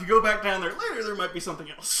 Now, if you go back down there later, there might be something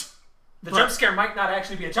else. The jump scare might not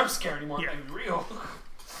actually be a jump scare anymore. Yeah. It might be real.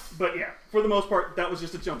 But yeah, for the most part, that was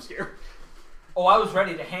just a jump scare. Oh, I was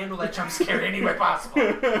ready to handle that jump scare any way possible.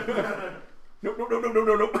 Nope.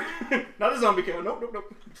 Not a zombie cow.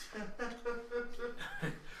 Nope.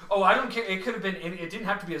 Oh, I don't care. It could have been. It didn't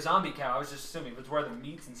have to be a zombie cow. I was just assuming it was where the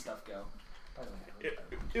meats and stuff go. By the way,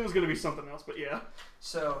 It was gonna be something else, but yeah.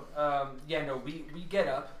 So, we get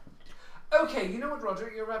up. Okay, you know what, Roger?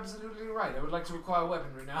 You're absolutely right. I would like to acquire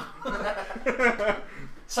weaponry now.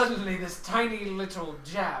 Suddenly, this tiny little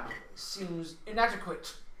jab seems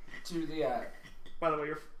inadequate to the... By the way,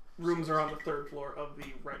 your rooms are on the 3rd floor of the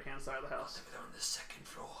right-hand side of the house. They're on the 2nd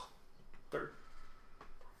floor. 3rd.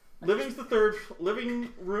 Living's the 3rd.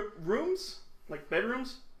 Rooms, like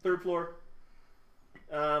bedrooms, 3rd floor.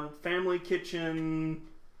 Family kitchen,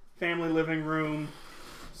 family living room,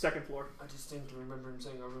 2nd floor. I distinctly remember him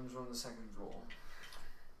saying our rooms were on the 2nd floor.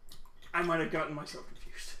 I might have gotten myself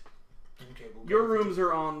confused. Okay, we'll Your rooms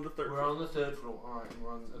are on the 3rd We're floor. on the 3rd floor. Alright,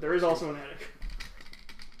 we're on the... There is also an attic.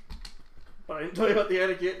 But I didn't tell you about the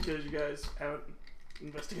attic yet because you guys haven't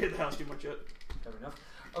investigated the house too much yet. Fair enough.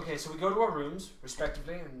 Okay, so we go to our rooms,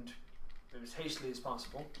 respectively, and as hastily as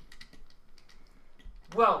possible.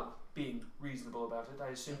 Well, being reasonable about it, I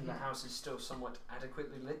assume the house is still somewhat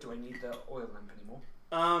adequately lit. Do I need the oil lamp anymore?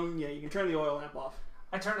 Yeah, you can turn the oil lamp off.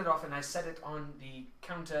 I turn it off and I set it on the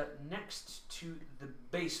counter next to the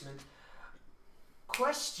basement.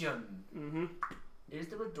 Question. Mm-hmm. Is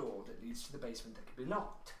there a door that leads to the basement that can be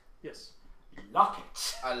locked? Yes. Lock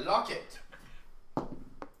it. I lock it.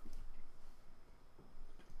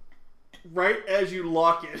 Right as you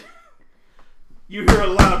lock it, you hear a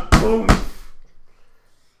loud boom.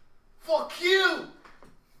 Fuck you!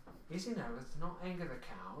 Easy now, let's not anger the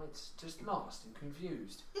cow. It's just lost and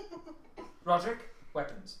confused. Roderick,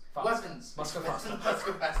 weapons. Fast. Weapons. Must go faster. Let's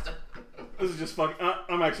go faster. This is just fucking.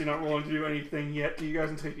 I'm actually not willing to do anything yet. You guys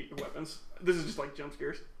can take your weapons. This is just like jump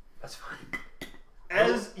scares. That's fine.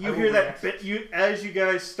 As I you will hear that react. bit, as you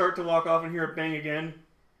guys start to walk off and hear a bang again,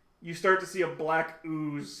 you start to see a black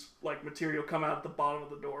ooze like material come out the bottom of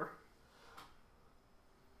the door.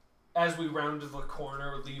 As we round the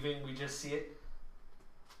corner, leaving, we just see it.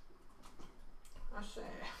 I say,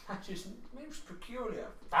 that just moves peculiar.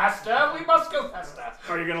 Faster! We must go faster!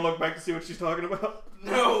 Are you gonna look back to see what she's talking about?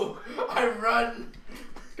 No! I run!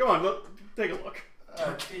 Come on, look, take a look.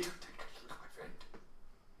 Okay. Take a look, my friend.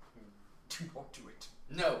 Do not do it.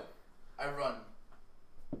 No. I run.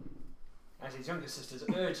 At his younger sister's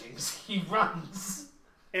urgings, he runs.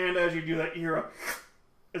 And as you do that, you hear a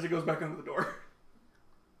as it goes back under the door.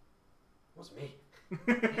 Wasn't me.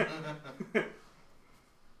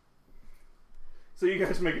 So you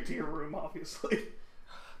guys make it to your room, obviously.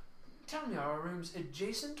 Tell me, are our rooms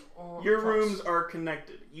adjacent or Your across? rooms are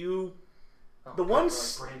connected. You, Oh, the God,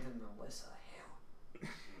 ones- we're like Brandon and Alyssa. Hell.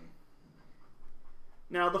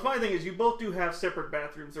 now the funny thing is, you both do have separate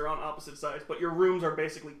bathrooms. They're on opposite sides, but your rooms are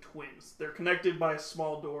basically twins. They're connected by a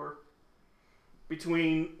small door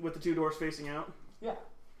between with the two doors facing out. Yeah.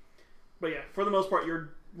 But yeah, for the most part, your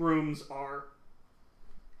rooms are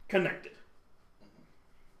connected.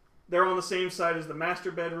 They're on the same side as the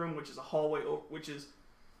master bedroom, which is a hallway, which is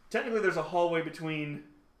technically there's a hallway between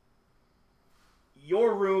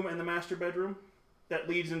your room and the master bedroom that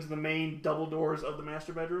leads into the main double doors of the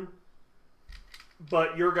master bedroom.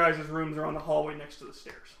 But your guys' rooms are on the hallway next to the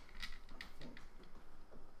stairs.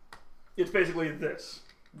 It's basically this.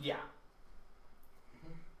 Yeah.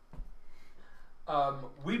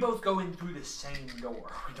 We both go in through the same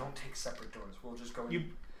door. We don't take separate doors. We'll just go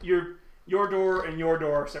in. Your door and your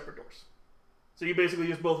door are separate doors. So you basically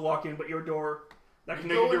just both walk in, but your door that We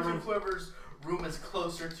connected go your into room. whoever's room is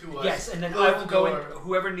closer to us. Yes, and then Close I will the go in. door.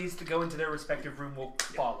 Whoever needs to go into their respective room will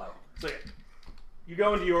follow. So yeah, you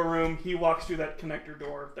go into your room. He walks through that connector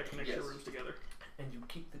door that connects your Yes. rooms together. And you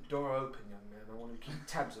keep the door open, young man. I want to keep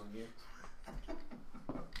tabs on you.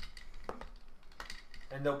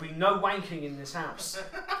 And there'll be no wanking in this house.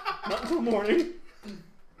 Not until morning.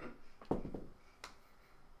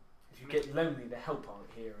 If you get lonely, the help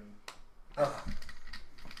aren't here. And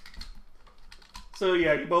So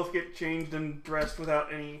yeah, you both get changed and dressed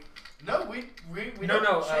without any. No, we no,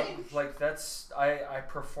 don't change. like that's I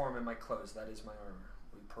perform in my clothes. That is my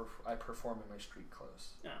armor. I perform in my street clothes.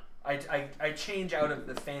 Yeah. I change out of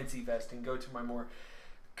the fancy vest and go to my more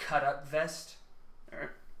cut up vest. All right.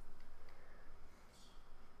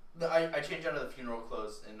 I change out of the funeral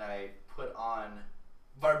clothes and I put on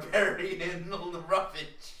barbarian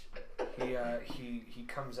roughage. He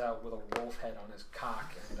comes out with a wolf head on his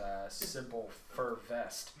cock and a simple fur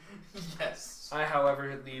vest. Yes. I,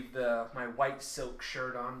 however, leave my white silk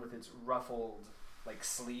shirt on with its ruffled like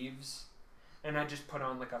sleeves, and I just put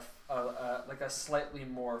on like a slightly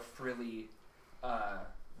more frilly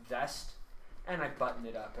vest, and I button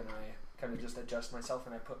it up and I kind of just adjust myself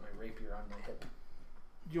and I put my rapier on my hip.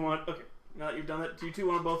 Do you want? Okay. Now that you've done that, do you two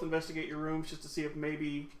want to both investigate your rooms just to see if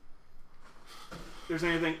maybe there's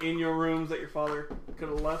anything in your rooms that your father could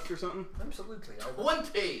have left or something. Absolutely.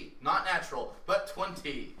 20! Not natural, but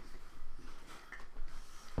 20.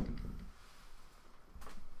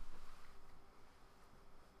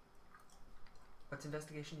 What's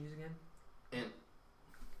investigation use again? In.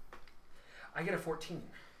 I get a 14.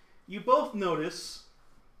 You both notice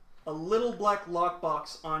a little black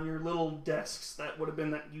lockbox on your little desks that would have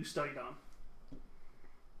been that you studied on.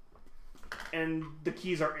 And the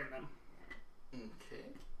keys are in them. Okay.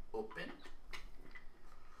 Open.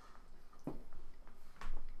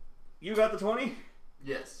 You got the 20?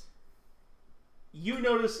 Yes. You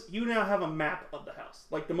notice you now have a map of the house.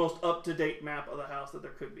 Like the most up-to-date map of the house that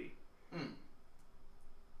there could be. Mm.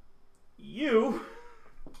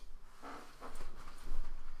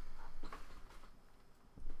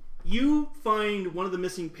 You find one of the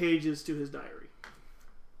missing pages to his diary.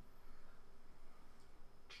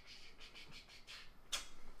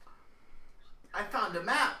 I found a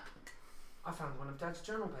map. I found one of Dad's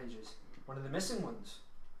journal pages. One of the missing ones,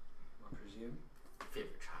 I presume.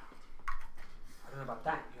 Favorite child. I don't know about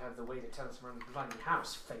that. You have the way to tell us around the bloody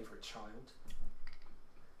house, favorite child.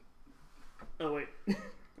 Oh, wait.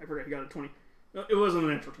 I forgot he got a 20. No, it wasn't an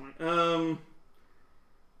natural 20.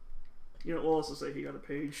 You know, we'll also say he got a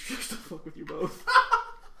page just to fuck with you both.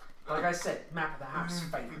 Like I said, map of the house,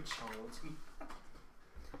 favorite child.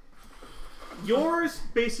 Yours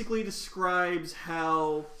basically describes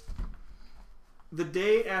how the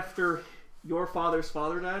day after your father's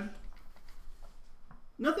father died,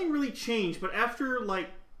 nothing really changed, but after like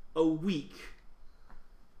a week,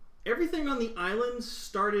 everything on the island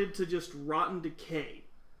started to just rot and decay,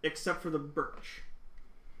 except for the birch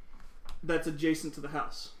that's adjacent to the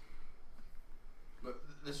house. But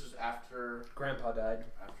this was after Grandpa died.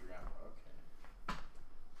 Grandpa. Okay.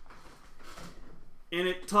 And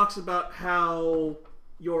it talks about how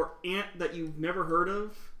your aunt that you've never heard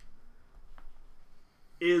of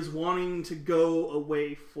is wanting to go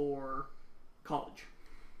away for college.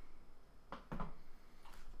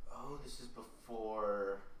 Oh, this is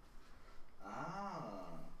before.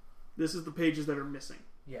 This is the pages that are missing.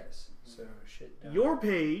 Yes. So shit. Your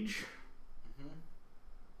page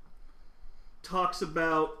talks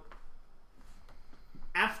about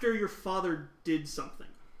after your father did something.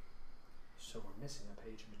 So we're missing a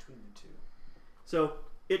page in between the two. So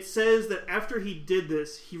it says that after he did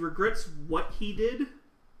this, he regrets what he did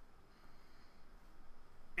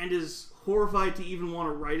and is horrified to even want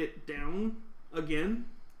to write it down again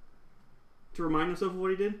to remind himself of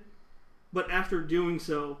what he did. But after doing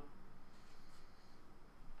so,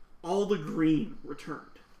 all the green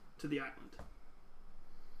returned to the island.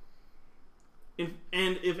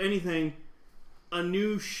 And if anything, a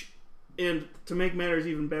new and to make matters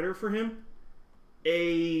even better for him,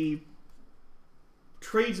 a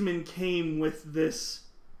tradesman came with this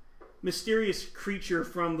mysterious creature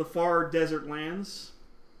from the far desert lands,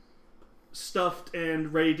 stuffed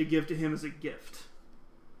and ready to give to him as a gift.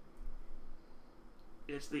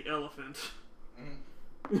 It's the elephant.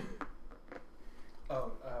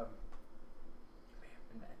 Oh, never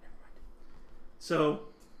mind. So,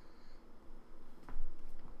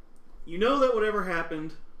 you know that whatever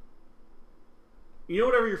happened, you know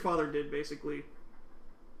whatever your father did, basically,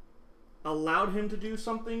 allowed him to do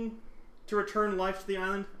something to return life to the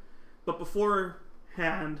island, but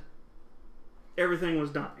beforehand, everything was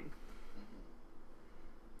dying.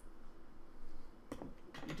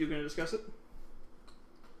 You two gonna discuss it?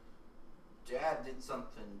 Dad did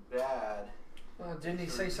something bad. Well, didn't he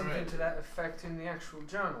say something to that effect in the actual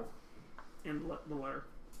journal? And the letter.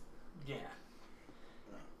 Yeah.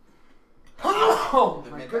 Oh The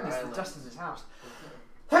my Mid goodness, the Islands. dust in this house.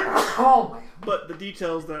 Oh my. But the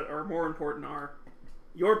details that are more important are,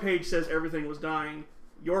 your page says everything was dying,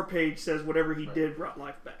 your page says whatever he did brought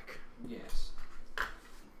life back. Yes.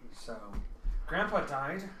 So, Grandpa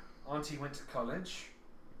died. Auntie went to college.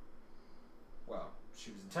 Well, she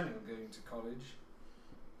was intending on going to college.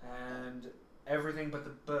 And everything but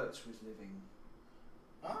the birch was living.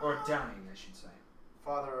 Or dying, I should say.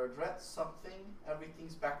 Father regrets something.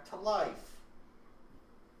 Everything's back to life.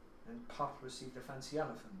 And Pop received a fancy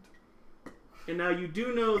elephant. And now you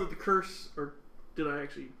do know that the curse, or did I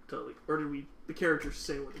actually tell you, or did the characters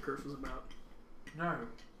say what the curse was about? No.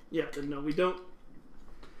 Yeah, then no, we don't.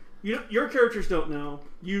 Your characters don't know.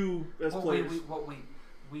 You, as players.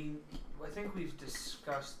 I think we've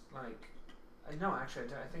discussed, like... no, actually,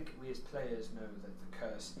 I think we as players know that the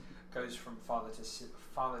curse goes from father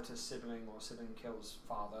to sibling, or sibling kills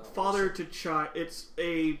father. Father to child. It's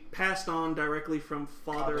a passed on directly from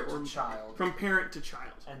father to or child. from parent to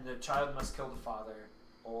child. And the child must kill the father,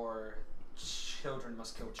 or children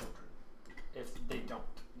must kill children. if they don't.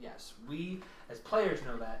 Yes, we as players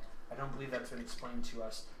know that. I don't believe that's been explained to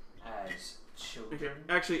us as children. Okay.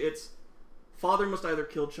 Actually, it's father must either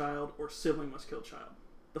kill child or sibling must kill child.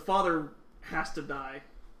 The father has to die.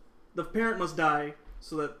 The parent must die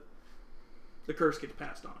so that the curse gets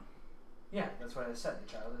passed on. Yeah, that's what I said.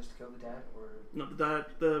 The child is to kill the dad, or No,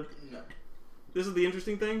 No. this is the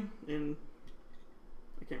interesting thing, and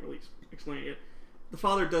I can't really explain it yet. The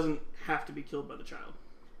father doesn't have to be killed by the child.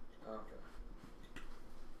 okay.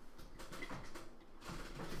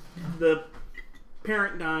 The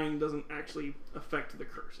parent dying doesn't actually affect the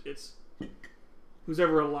curse. It's who's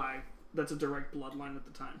ever alive. That's a direct bloodline at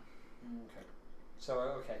the time. Okay. So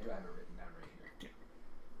okay, I do have it written down right here.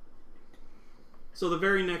 So the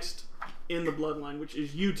very next in the bloodline, which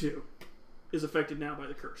is you two, is affected now by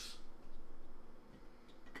the curse.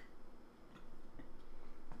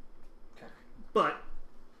 Okay. But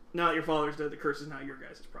now that your father's dead, the curse is now your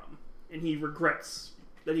guys' problem. And he regrets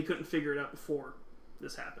that he couldn't figure it out before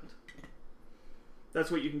this happened. That's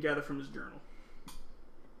what you can gather from his journal.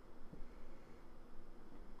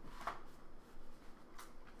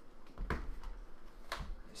 I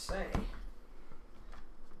say,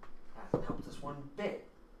 hasn't helped us one bit.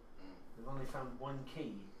 We've only found one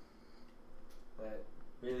key that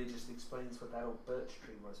really just explains what that old birch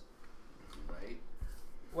tree was. Right.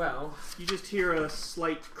 Well, You just hear a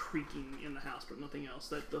slight creaking in the house, but nothing else.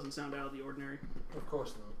 That doesn't sound out of the ordinary. of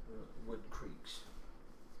course not. Wood creaks.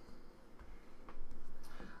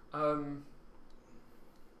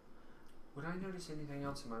 Would I notice anything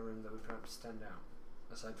else in my room that would perhaps stand out,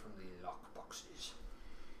 aside from the lock boxes?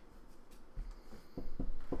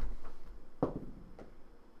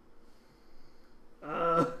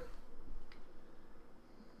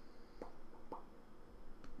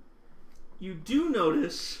 You do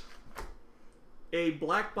notice a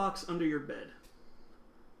black box under your bed.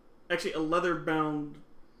 Actually, a leather-bound...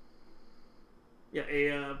 Yeah,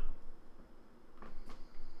 a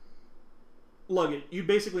luggage. You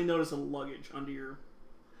basically notice a luggage under your...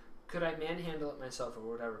 Could I manhandle it myself, or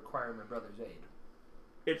would I require my brother's aid?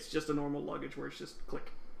 It's just a normal luggage where it's just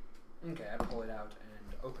click. Okay, I pull it out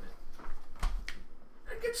and open it.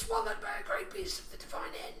 And get swallowed by a great piece of the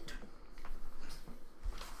divine end.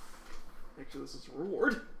 Actually, this is a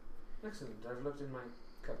reward. Excellent. I've looked in my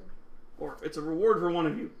cupboard. Or it's a reward for one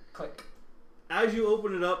of you. Click. As you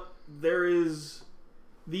open it up, there is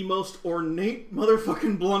the most ornate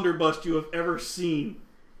motherfucking blunderbuss you have ever seen.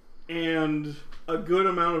 And a good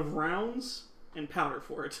amount of rounds and powder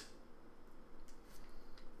for it.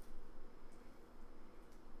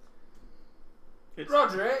 It's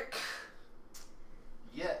Roderick,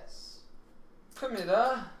 Yes. come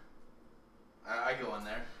hither. I go in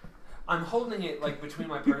there. I'm holding it like between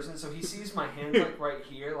my person, so he sees my hands like right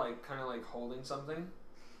here, like kind of like holding something.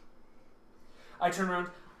 I turn around.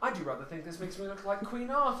 I do rather think this makes me look like Queen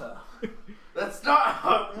Arthur. That's not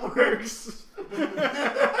how it works.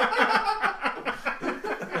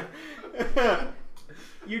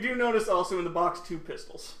 You do notice also in the box 2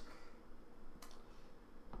 pistols.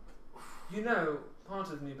 You know, part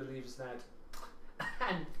of me believes that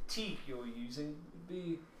antique you're using would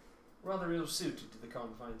be rather ill-suited to the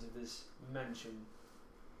confines of this mansion.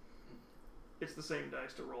 It's the same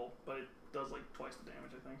dice to roll, but it does like twice the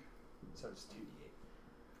damage, I think. So it's 2d8.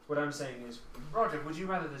 What I'm saying is, Roger, would you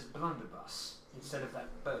rather this blunderbuss instead of that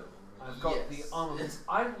bow? I've got Yes. the armaments.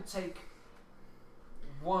 I will take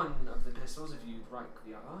one of the pistols if you'd like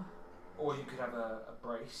the other. Or you could have a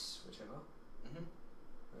brace, whichever.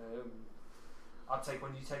 Mm-hmm. I'll take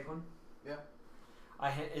one, you take one? Yeah.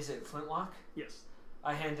 Is it flintlock? Yes.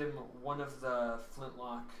 I hand him one of the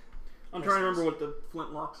flintlock. I'm trying to remember what the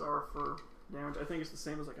flintlocks are for damage. I think it's the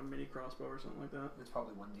same as like a mini crossbow or something like that. It's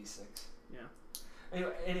probably 1d6. Yeah.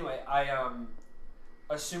 Anyway, I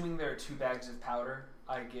assuming there are 2 bags of powder,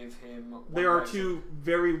 I give him one There are bag of 2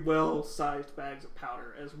 very well-sized bags of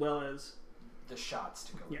powder, as well as the shots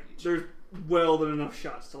to go yeah, with each. there's well than enough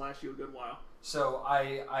shots to last you a good while. So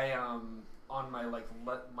I on my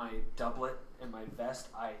my doublet and my vest,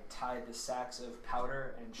 I tied the sacks of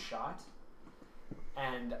powder and shot,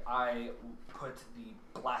 and I put the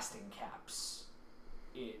blasting caps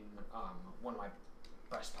in one of my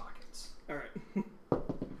breast pockets. All right.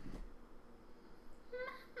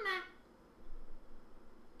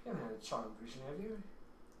 You haven't had a child recently, have you?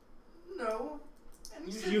 No. And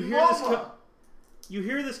he You said, hear this Mama. You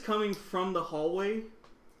hear this coming from the hallway.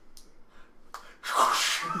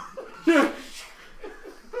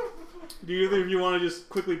 Do either of you want to just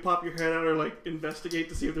quickly pop your head out or like investigate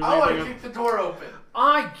to see if there's I want anything to else? kick the door open.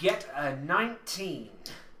 I get a 19.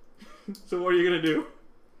 So what are you gonna do?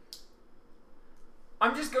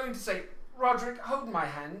 I'm just going to say, Roderick, hold my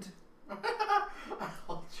hand. I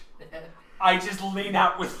hold your hand. I just lean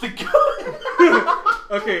out with the gun.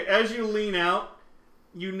 Okay, as you lean out,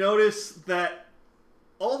 you notice that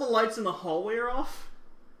all the lights in the hallway are off.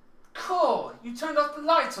 Cool. You turned off the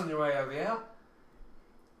lights on your way over here.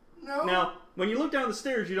 No. Now, when you look down the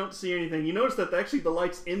stairs, you don't see anything. You notice that actually the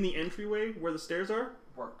lights in the entryway where the stairs are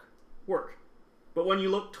work. But when you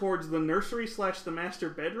look towards the nursery / the master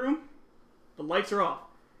bedroom, the lights are off.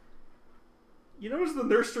 You notice the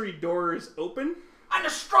nursery door is open. And a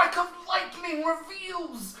strike of lightning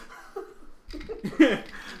reveals.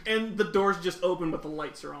 And the door's just open, but the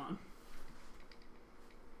lights are on.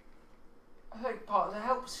 I think part of the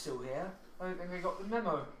help's still here. I don't think I got the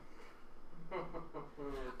memo.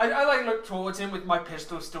 I like look towards him with my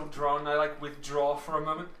pistol still drawn. I like withdraw for a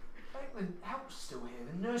moment. I think the help's still here.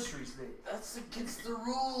 The nursery's lit. That's against the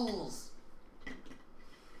rules.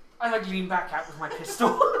 I like lean back out with my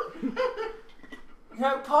pistol. You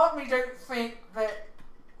know, part of me don't think that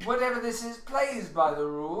whatever this is plays by the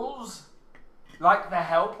rules. Like the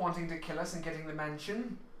help wanting to kill us and getting the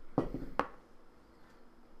mansion.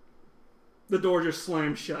 The door just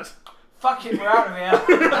slams shut. Fuck it, we're out of here.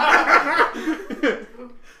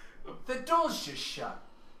 The door's just shut.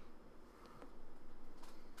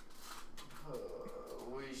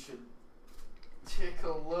 We should take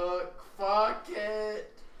a look. Fuck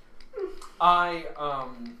it. I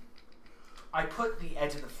put the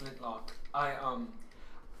edge of the flintlock.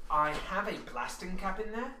 I have a blasting cap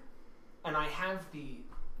in there, and I have the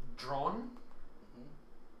drawn,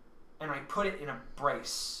 and I put it in a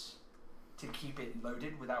brace to keep it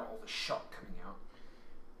loaded without all the shot coming out.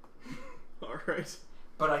 Alright.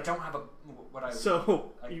 But I don't have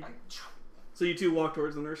So you two walk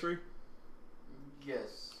towards the nursery?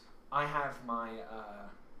 Yes. I have my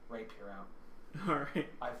rapier out. Alright.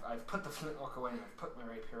 I've put the flintlock away and I've put my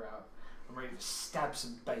rapier out. I'm ready to stab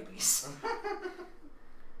some babies.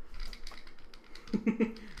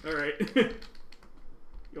 Alright.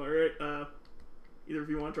 You alright? Either of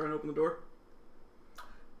you want to try and open the door?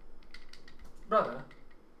 Brother,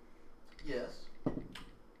 Yes.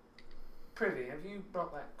 prithee, have you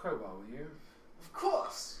brought that crowbar with you? Of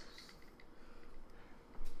course.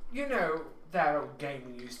 You know that old game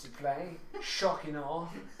we used to play? Shock and awe.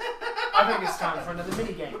 I think it's time for another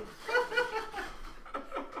mini game.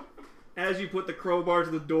 As you put the crowbar to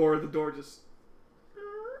the door just...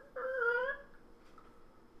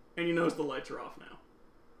 And you notice the lights are off now.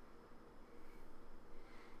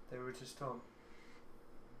 They were just on.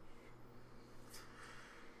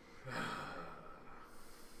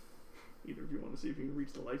 Either of you want to see if you can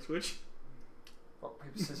reach the light switch? Rock,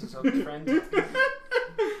 paper, scissors, on the friend.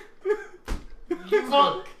 You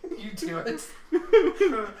fuck! You do it.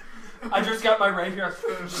 I just got my rapier.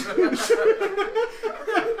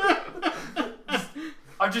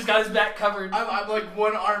 I've just got his back covered. I'm like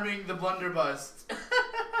one-arming the blunderbuss.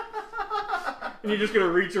 And you're just going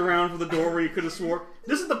to reach around for the door where you could have swore...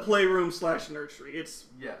 This is the playroom / nursery. It's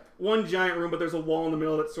Yeah. one giant room, but there's a wall in the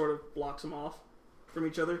middle that sort of blocks them off from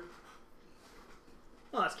each other.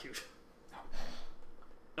 Oh, that's cute.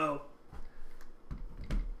 Oh.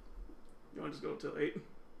 You want to just go till 8?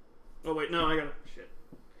 Oh, wait, no, I gotta... Shit.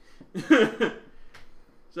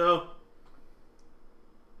 So...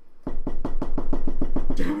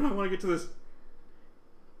 Damn it, I want to get to this.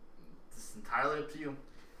 It's entirely up to you.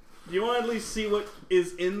 Do you want to at least see what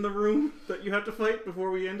is in the room that you have to fight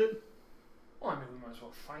before we end it? Well, I mean, we might as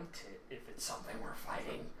well fight it if it's something we're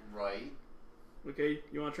fighting. Right. Okay,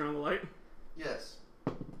 you want to turn on the light? Yes.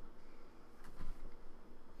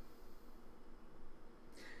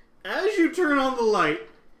 As you turn on the light,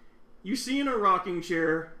 you see in a rocking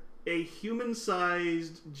chair a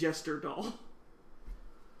human-sized jester doll.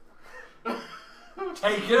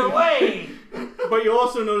 Take it away! But you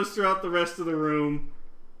also notice throughout the rest of the room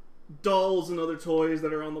dolls and other toys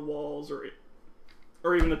that are on the walls or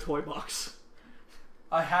even a toy box.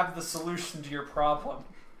 I have the solution to your problem.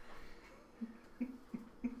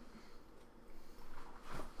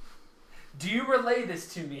 Do you relay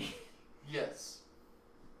this to me? Yes.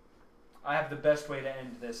 I have the best way to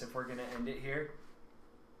end this if we're going to end it here.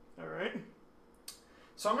 Alright.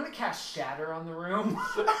 So I'm going to cast Shatter on the room.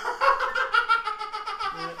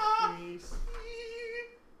 Let me see.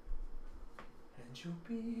 And you'll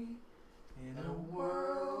be in a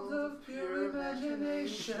world of pure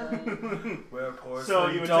imagination where So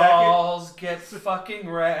you porcelain attack dolls get fucking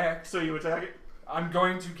wrecked. So you attack it? I'm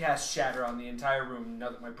going to cast Shatter on the entire room now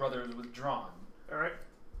that my brother is withdrawn. Alright.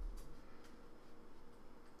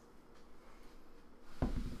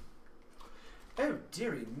 Oh,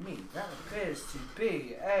 dearie me, that appears to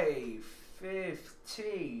be a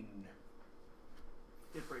 15.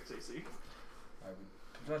 it breaks AC. I would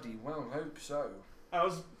bloody well hope so. I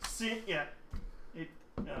was seeing, yeah. So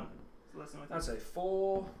that's the only thing. That's a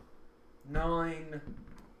 4, 9,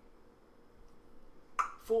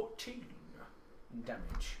 14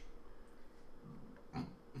 damage.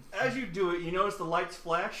 As you do it, you notice the lights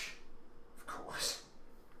flash. Of course.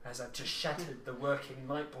 As I've just shattered the working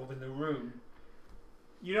light bulb in the room.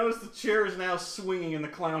 You notice the chair is now swinging and the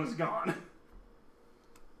clown is gone.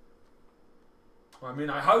 Well, I mean,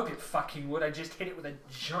 I hope it fucking would. I just hit it with a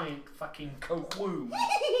giant fucking kohoo.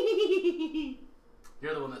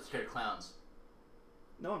 You're the one that scared clowns.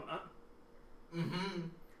 No, I'm not. Mm-hmm.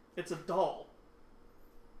 It's a doll.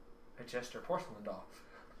 A Jester porcelain doll.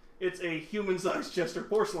 It's a human-sized Jester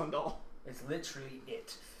porcelain doll. It's literally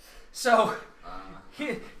it. So,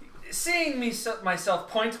 seeing myself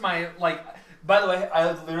point my, like, by the way,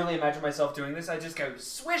 I literally imagine myself doing this. I just go,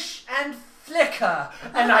 swish and flicker,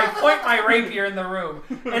 and I point my rapier in the room,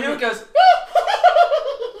 and it goes,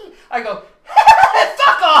 I go,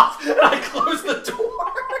 fuck off, and I close the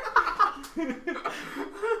door. Come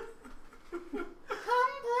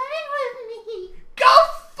play with me. Go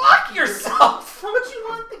fuck yourself. Don't you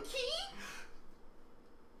want the key?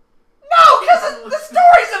 No, because the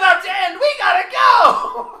story's about to end. We gotta go.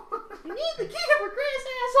 We need the key to progress,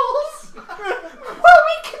 assholes. Well,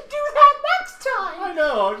 we can do that next time. I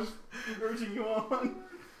know, I'm just urging you on.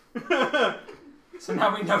 So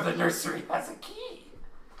now we know the nursery has a key.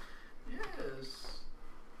 Yes.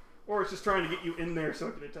 Or it's just trying to get you in there so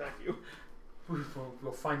it can attack you.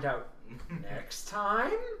 We'll find out next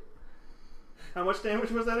time. How much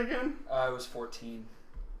damage was that again? It was 14.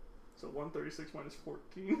 So 136 minus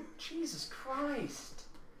 14. Jesus Christ.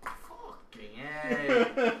 Fucking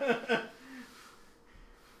A.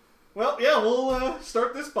 Well, yeah, we'll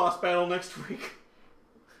start this boss battle next week.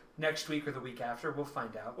 Next week or the week after, we'll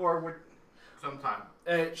find out. Or we're... Sometime.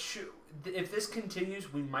 If this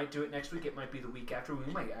continues, we might do it next week. It might be the week after. We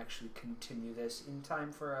might actually continue this in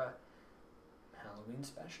time for a Halloween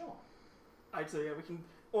special. I'd say, yeah, we can...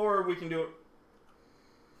 Or we can do it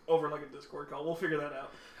over like a Discord call. We'll figure that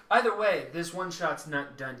out. Either way, this one-shot's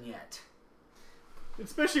not done yet.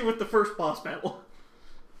 Especially with the first boss battle.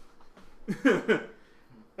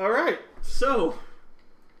 Alright, so...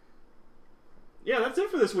 Yeah, that's it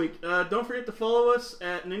for this week. Don't forget to follow us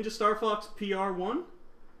at Ninja Star Fox PR1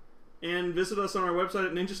 and visit us on our website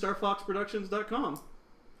at ninjastarfoxproductions.com.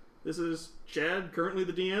 This is Chad, currently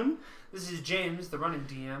the DM. This is James, the running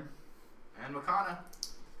DM. And Makana.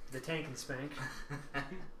 The tank and spank.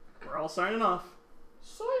 We're all signing off.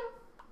 Sayonara.